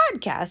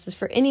podcast is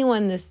for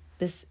anyone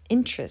this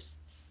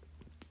interests.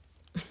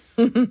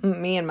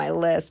 Me and my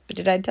lisp.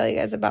 Did I tell you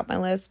guys about my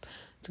lisp?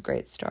 It's a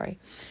great story.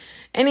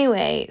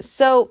 Anyway,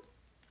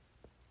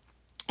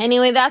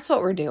 that's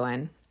what we're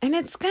doing. And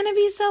it's going to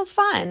be so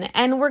fun.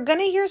 And we're going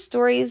to hear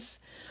stories.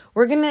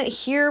 We're going to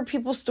hear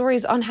people's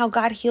stories on how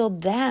God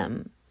healed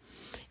them,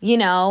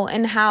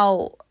 and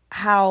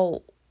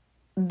how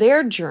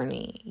their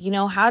journey,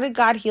 how did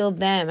God heal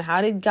them?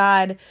 How did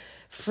God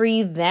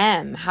free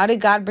them? How did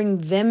God bring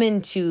them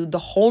into the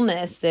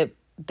wholeness that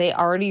they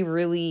already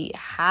really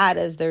had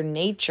as their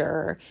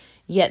nature,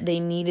 yet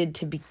they needed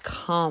to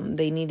become,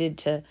 they needed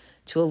to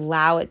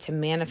allow it to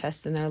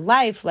manifest in their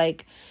life?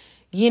 Like,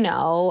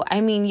 y'all,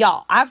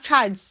 I've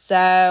tried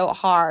so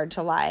hard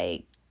to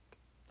like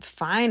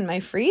find my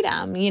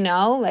freedom,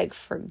 like,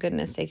 for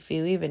goodness sake, if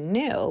you even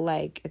knew,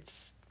 like,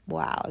 it's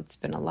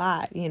been a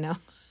lot,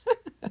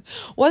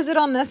 Was it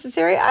all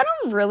necessary? I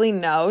don't really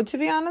know, to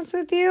be honest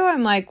with you.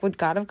 I'm like, would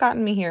God have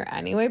gotten me here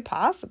anyway?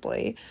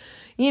 Possibly.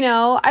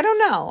 I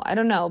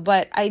don't know.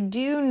 But I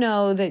do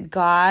know that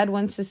God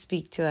wants to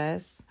speak to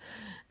us.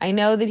 I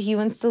know that he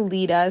wants to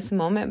lead us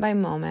moment by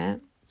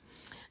moment.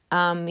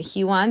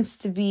 He wants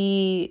to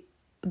be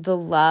the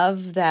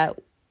love that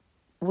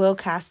will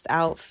cast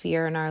out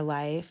fear in our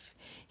life.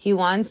 He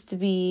wants to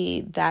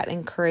be that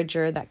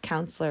encourager, that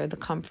counselor, the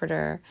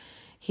comforter.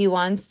 He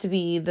wants to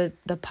be the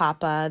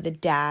papa, the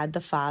dad,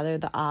 the father,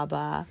 the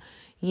Abba.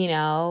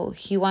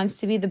 He wants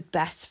to be the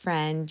best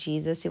friend,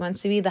 Jesus. He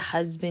wants to be the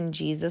husband,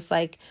 Jesus.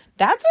 Like,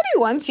 that's what he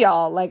wants,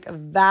 y'all. Like,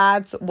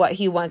 that's what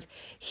he wants.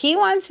 He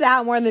wants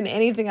that more than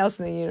anything else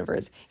in the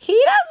universe. He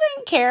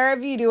doesn't care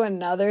if you do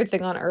another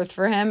thing on earth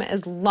for him,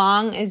 as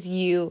long as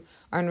you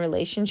are in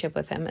relationship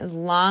with him, as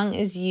long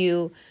as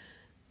you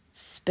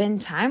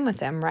spend time with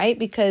him, right?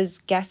 Because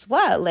guess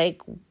what?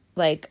 Like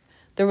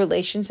the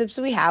relationships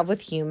we have with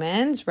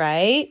humans,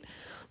 right?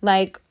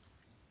 Like,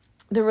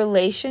 the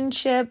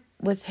relationship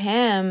with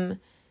him,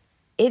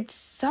 it's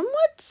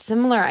somewhat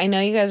similar. I know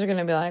you guys are going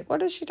to be like,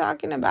 what is she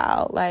talking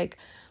about? Like,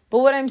 but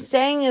what I'm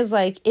saying is,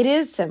 like, it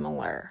is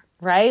similar,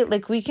 right?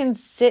 Like, we can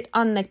sit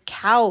on the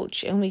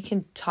couch and we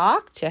can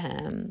talk to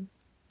him.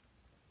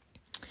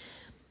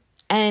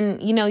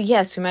 And,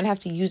 yes, we might have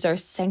to use our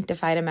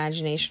sanctified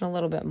imagination a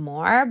little bit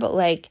more, but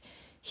like,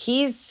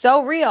 he's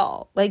so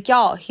real. Like,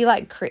 y'all, he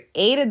like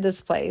created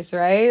this place,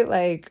 right?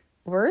 Like,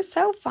 we're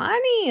so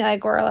funny.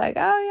 Like, we're like,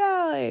 oh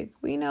yeah, like,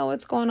 we know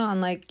what's going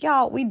on. Like,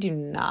 y'all, we do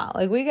not.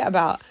 Like, we got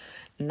about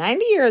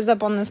 90 years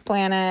up on this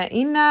planet,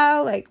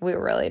 like, we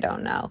really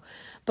don't know.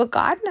 But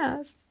God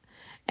knows.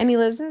 And he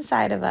lives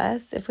inside of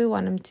us if we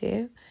want him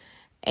to.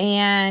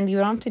 And you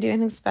don't have to do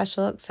anything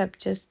special except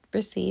just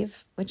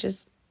receive, which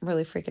is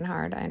really freaking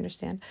hard, I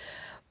understand.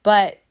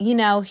 But,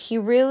 he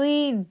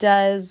really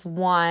does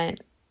want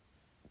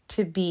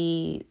to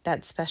be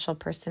that special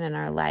person in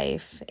our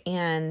life.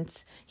 And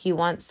he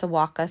wants to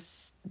walk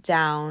us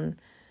down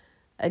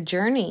a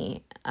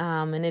journey,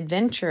 an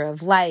adventure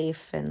of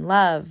life and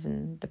love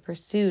and the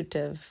pursuit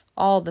of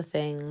all the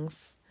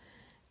things.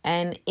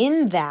 And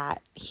in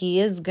that, he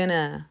is going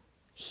to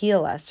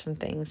heal us from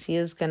things. He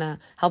is going to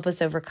help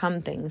us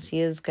overcome things. He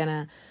is going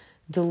to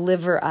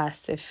deliver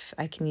us, if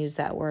I can use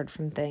that word,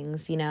 from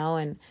things,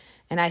 and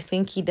I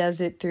think he does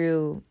it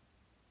through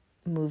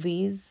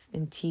movies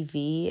and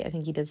TV. I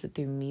think he does it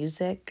through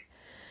music.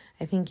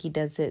 I think he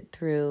does it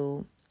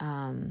through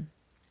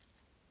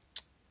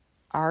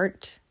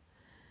art.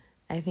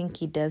 I think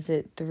he does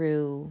it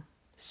through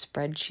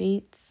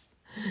spreadsheets.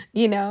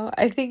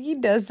 I think he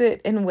does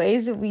it in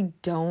ways that we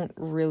don't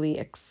really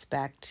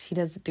expect. He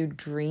does it through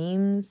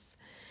dreams.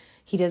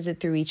 He does it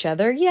through each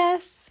other.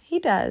 Yes, he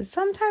does.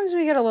 Sometimes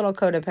we get a little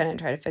codependent,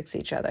 try to fix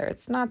each other.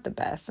 It's not the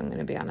best, I'm going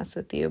to be honest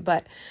with you.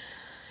 But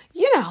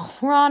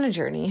we're on a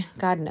journey.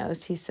 God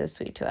knows he's so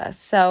sweet to us.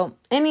 So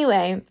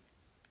anyway,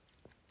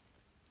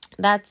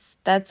 that's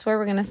where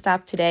we're going to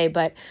stop today.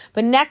 But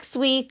next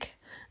week,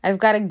 I've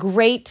got a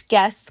great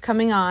guest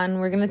coming on.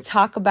 We're going to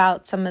talk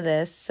about some of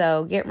this.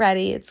 So get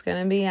ready. It's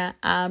going to be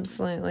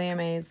absolutely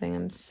amazing.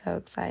 I'm so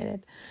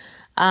excited.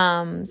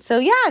 So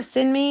yeah,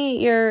 send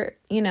me your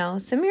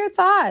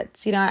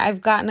thoughts.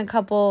 I've gotten a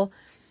couple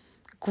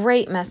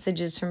great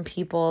messages from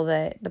people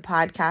that the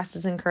podcast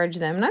has encouraged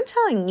them. And I'm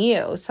telling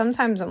you,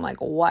 sometimes I'm like,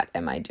 what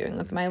am I doing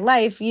with my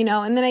life?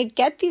 And then I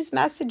get these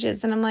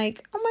messages and I'm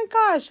like, oh my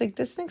gosh, like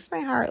this makes my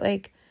heart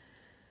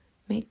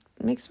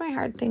makes my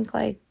heart think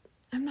like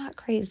I'm not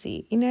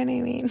crazy. You know what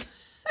I mean?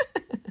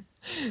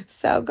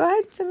 So go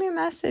ahead and send me a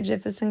message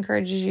if this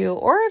encourages you,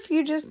 or if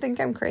you just think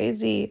I'm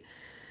crazy.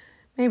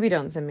 Maybe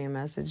don't send me a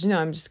message. No,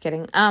 I'm just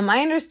kidding.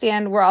 I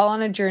understand we're all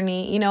on a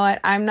journey. You know what?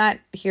 I'm not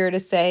here to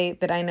say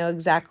that I know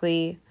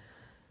exactly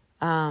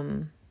the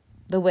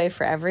way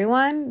for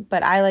everyone,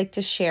 but I like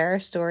to share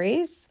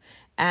stories,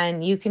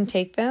 and you can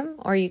take them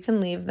or you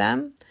can leave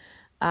them.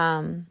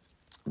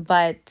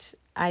 But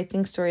I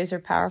think stories are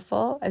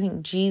powerful. I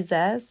think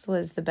Jesus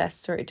was the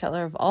best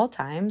storyteller of all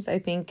times. I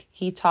think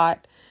he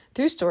taught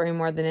through story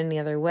more than any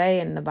other way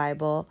in the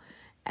Bible.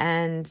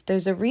 And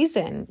there's a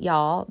reason,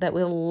 y'all, that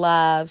we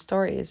love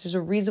stories. There's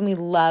a reason we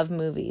love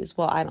movies.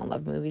 Well, I don't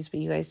love movies,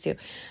 but you guys do.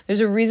 There's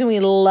a reason we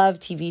love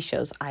TV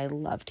shows. I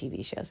love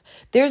TV shows.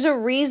 There's a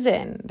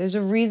reason. There's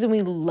a reason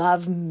we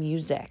love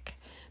music.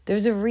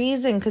 There's a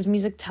reason, because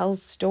music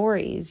tells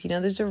stories.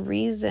 There's a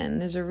reason.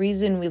 There's a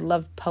reason we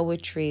love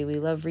poetry. We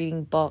love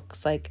reading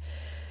books.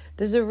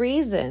 There's a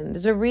reason.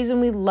 There's a reason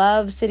we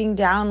love sitting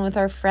down with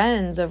our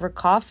friends over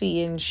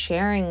coffee and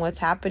sharing what's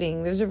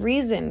happening. There's a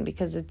reason,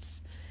 because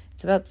it's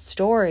about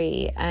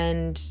story,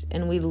 and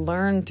we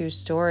learn through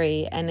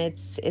story, and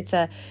it's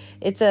a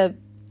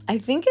I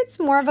think it's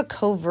more of a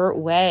covert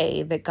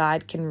way that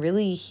God can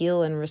really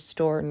heal and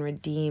restore and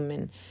redeem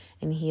and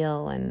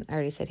heal, and I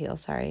already said heal,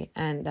 sorry,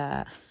 and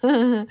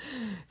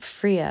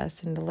free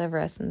us and deliver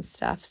us and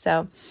stuff.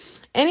 So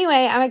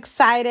anyway, I'm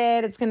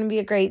excited. It's going to be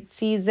a great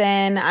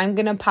season. I'm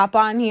going to pop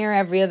on here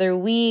every other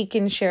week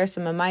and share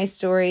some of my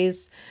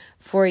stories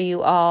for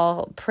you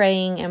all,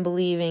 praying and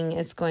believing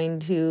it's going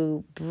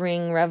to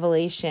bring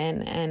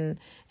revelation and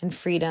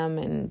freedom,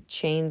 and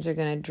chains are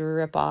going to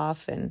drip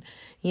off. And,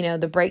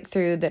 the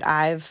breakthrough that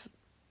I've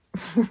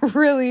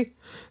really,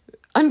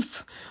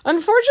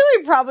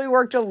 unfortunately, probably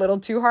worked a little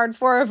too hard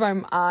for, if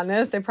I'm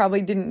honest. I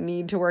probably didn't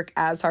need to work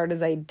as hard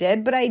as I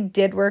did, but I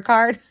did work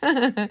hard.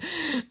 Now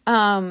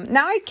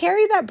I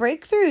carry that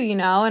breakthrough,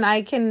 and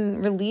I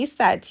can release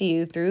that to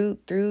you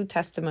through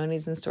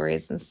testimonies and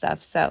stories and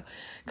stuff. So,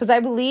 because I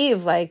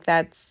believe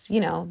that's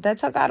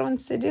how God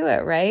wants to do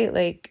it,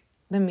 right?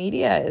 The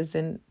media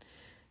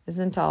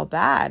isn't all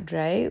bad,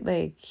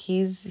 right? He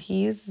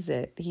uses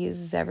it. He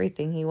uses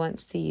everything. He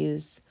wants to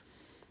use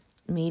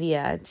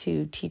media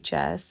to teach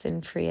us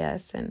and free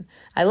us, and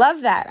I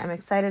love that. I'm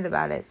excited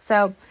about it.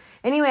 So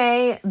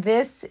anyway,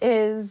 this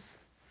is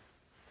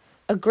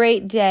a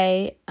great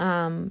day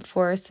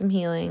for some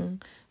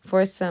healing,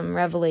 for some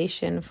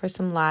revelation, for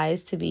some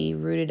lies to be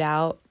rooted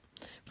out,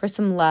 for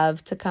some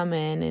love to come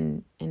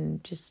in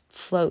and just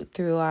float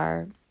through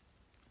our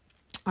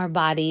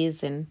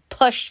bodies and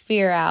push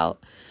fear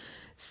out.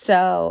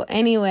 So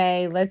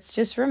anyway, let's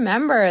just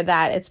remember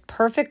that it's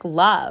perfect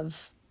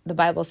love, the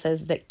Bible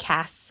says, that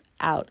casts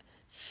out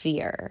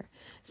fear.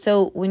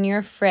 So when you're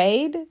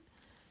afraid,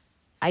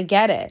 I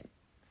get it.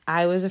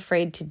 I was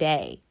afraid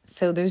today.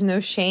 So there's no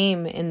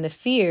shame in the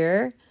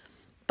fear.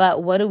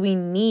 But what do we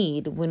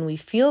need when we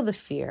feel the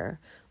fear?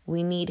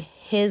 We need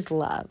his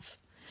love.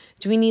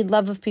 Do we need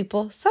love of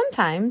people?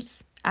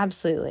 Sometimes,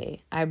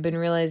 absolutely. I've been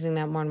realizing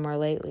that more and more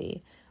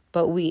lately.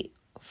 But we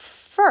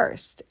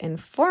first and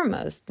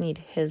foremost need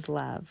his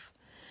love.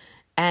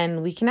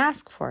 And we can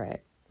ask for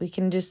it. We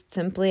can just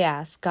simply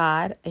ask,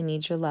 God, I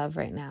need your love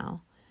right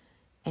now,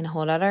 and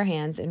hold out our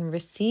hands and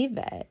receive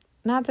it.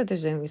 Not that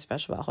there's anything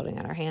special about holding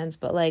out our hands,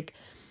 but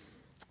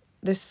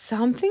there's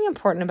something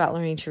important about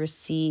learning to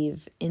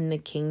receive in the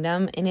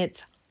kingdom, and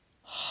it's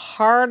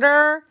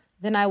harder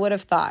than I would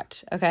have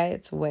thought. Okay,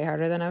 it's way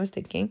harder than I was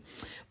thinking,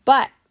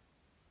 but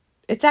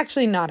it's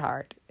actually not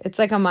hard. It's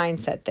like a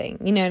mindset thing.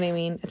 You know what I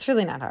mean? It's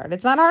really not hard.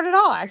 It's not hard at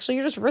all. Actually,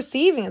 you're just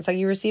receiving. It's like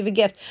you receive a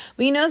gift.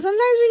 But sometimes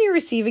when you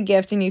receive a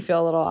gift and you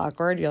feel a little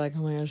awkward, you're like,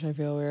 oh my gosh, I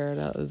feel weird.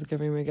 That was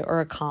giving me a gift.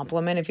 Or a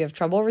compliment. If you have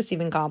trouble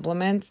receiving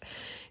compliments,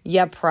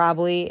 you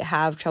probably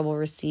have trouble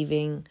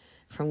receiving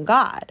from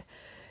God.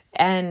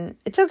 And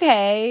it's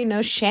okay.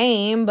 No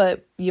shame,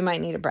 but you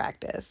might need to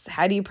practice.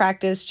 How do you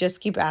practice?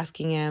 Just keep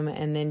asking him,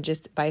 and then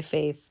just by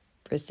faith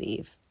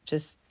receive.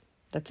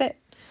 That's it.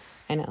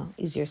 I know,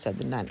 easier said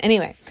than done.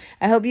 Anyway,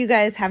 I hope you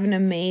guys have an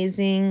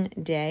amazing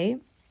day,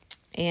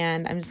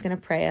 and I'm just going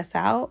to pray us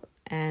out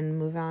and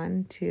move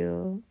on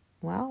to,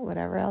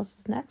 whatever else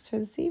is next for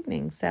this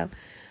evening. So,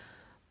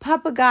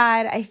 Papa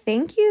God, I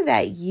thank you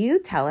that you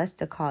tell us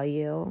to call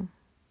you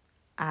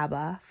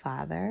Abba,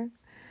 Father,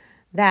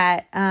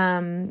 that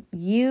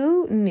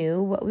you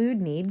knew what we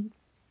would need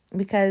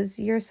because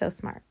you're so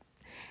smart.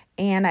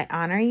 And I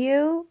honor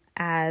you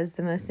as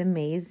the most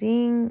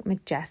amazing,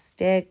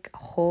 majestic,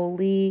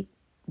 holy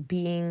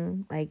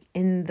being, like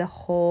in the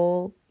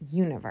whole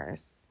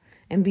universe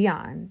and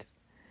beyond.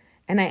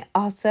 And I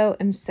also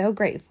am so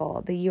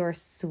grateful that you are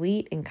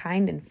sweet and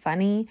kind and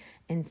funny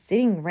and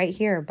sitting right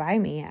here by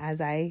me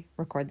as I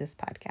record this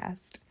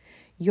podcast.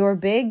 You're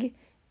big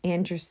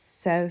and you're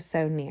so,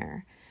 so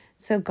near.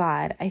 So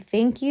God, I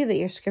thank you that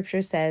your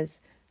scripture says,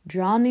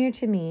 draw near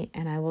to me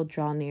and I will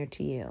draw near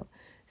to you.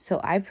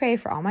 So I pray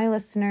for all my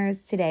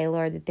listeners today,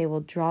 Lord, that they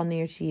will draw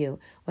near to you,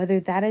 whether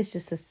that is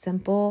just a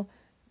simple,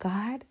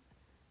 God,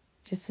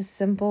 just a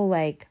simple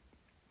like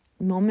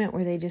moment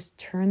where they just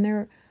turn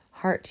their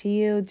heart to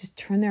you, just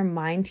turn their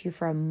mind to you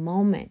for a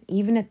moment,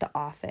 even at the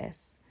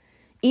office,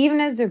 even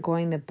as they're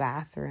going to the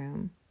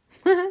bathroom.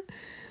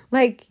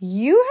 Like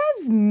you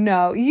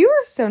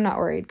are so not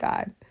worried,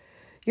 God.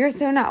 You're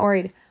so not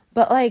worried.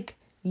 But like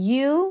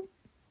you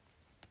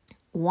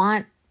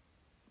want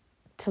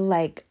to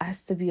like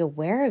us to be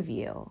aware of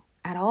you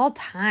at all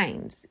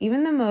times,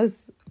 even the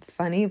most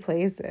funny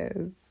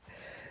places.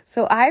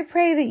 So I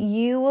pray that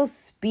you will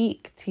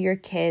speak to your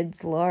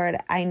kids, Lord.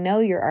 I know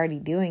you're already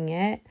doing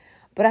it,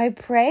 but I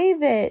pray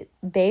that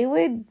they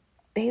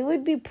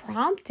would be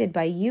prompted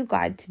by you,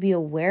 God, to be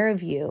aware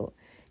of you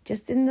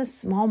just in the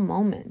small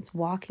moments,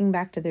 walking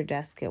back to their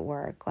desk at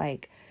work,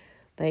 like,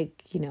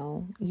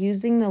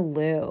 using the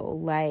loo,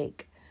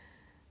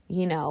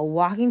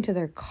 walking to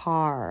their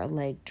car,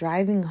 like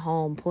driving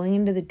home, pulling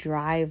into the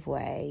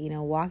driveway,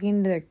 walking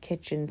into their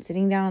kitchen,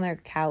 sitting down on their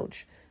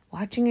couch,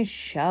 watching a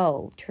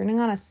show, turning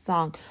on a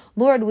song.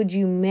 Lord, would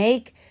you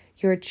make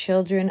your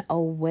children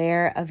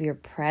aware of your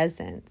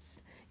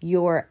presence?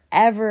 You're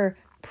ever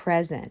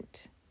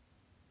present.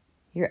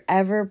 You're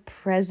ever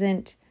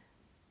present,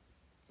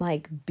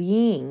 like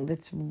being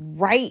that's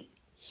right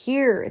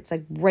here. It's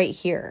like right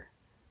here.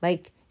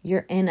 Like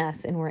you're in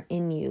us and we're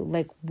in you.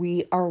 Like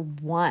we are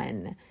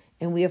one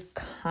and we have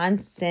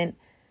constant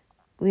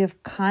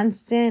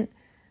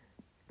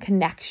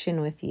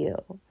connection with you.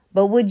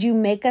 But would you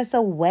make us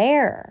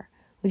aware?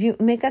 Would you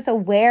make us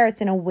aware?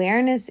 It's an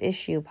awareness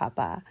issue,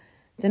 Papa.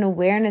 It's an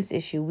awareness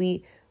issue.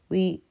 We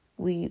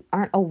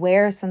aren't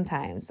aware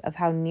sometimes of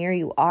how near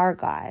you are,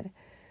 God.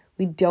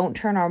 We don't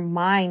turn our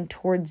mind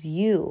towards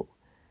you.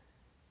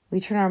 We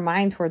turn our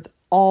mind towards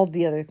all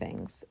the other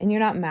things. And you're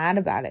not mad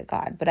about it,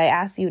 God. But I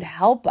ask you to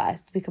help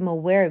us to become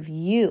aware of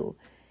you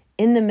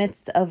in the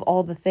midst of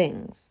all the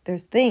things.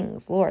 There's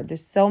things, Lord.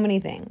 There's so many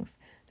things.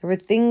 There were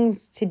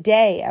things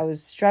today I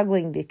was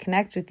struggling to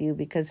connect with you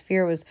because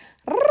fear was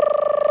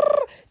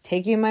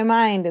taking my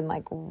mind and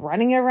like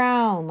running it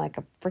around like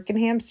a freaking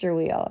hamster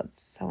wheel.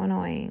 It's so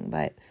annoying.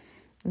 But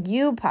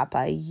you,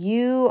 Papa,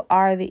 you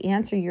are the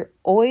answer. You're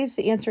always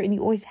the answer and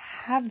you always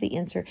have the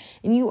answer.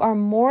 And you are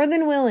more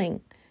than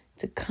willing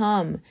to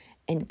come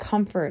and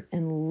comfort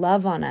and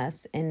love on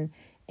us and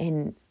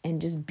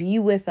just be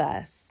with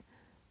us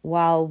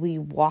while we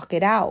walk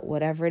it out,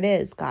 whatever it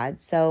is,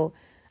 God. So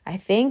I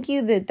thank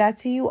you that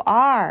that's who you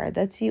are.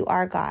 That's who you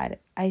are, God.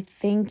 I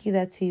thank you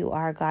that's who you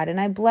are, God. And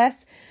I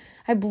bless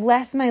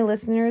my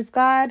listeners,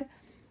 God,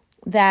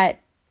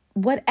 that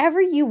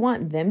whatever you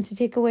want them to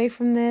take away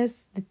from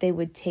this, that they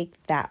would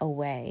take that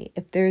away.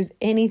 If there's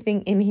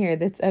anything in here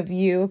that's of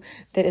you,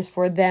 that is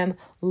for them,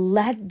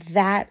 let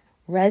that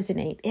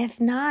resonate. If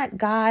not,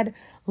 God,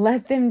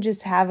 let them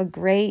just have a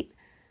great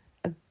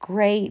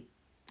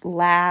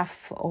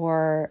laugh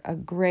or a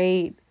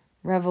great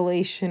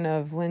revelation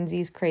of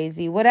Lindsay's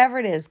crazy, whatever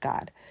it is,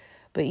 God.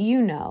 But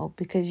you know,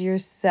 because you're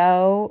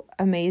so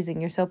amazing,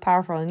 you're so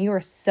powerful, and you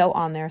are so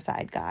on their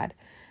side, God.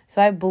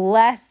 So I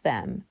bless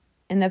them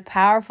in the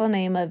powerful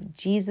name of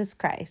Jesus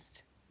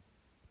Christ.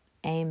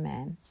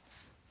 Amen.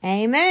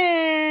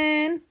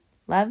 Amen.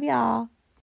 Love y'all.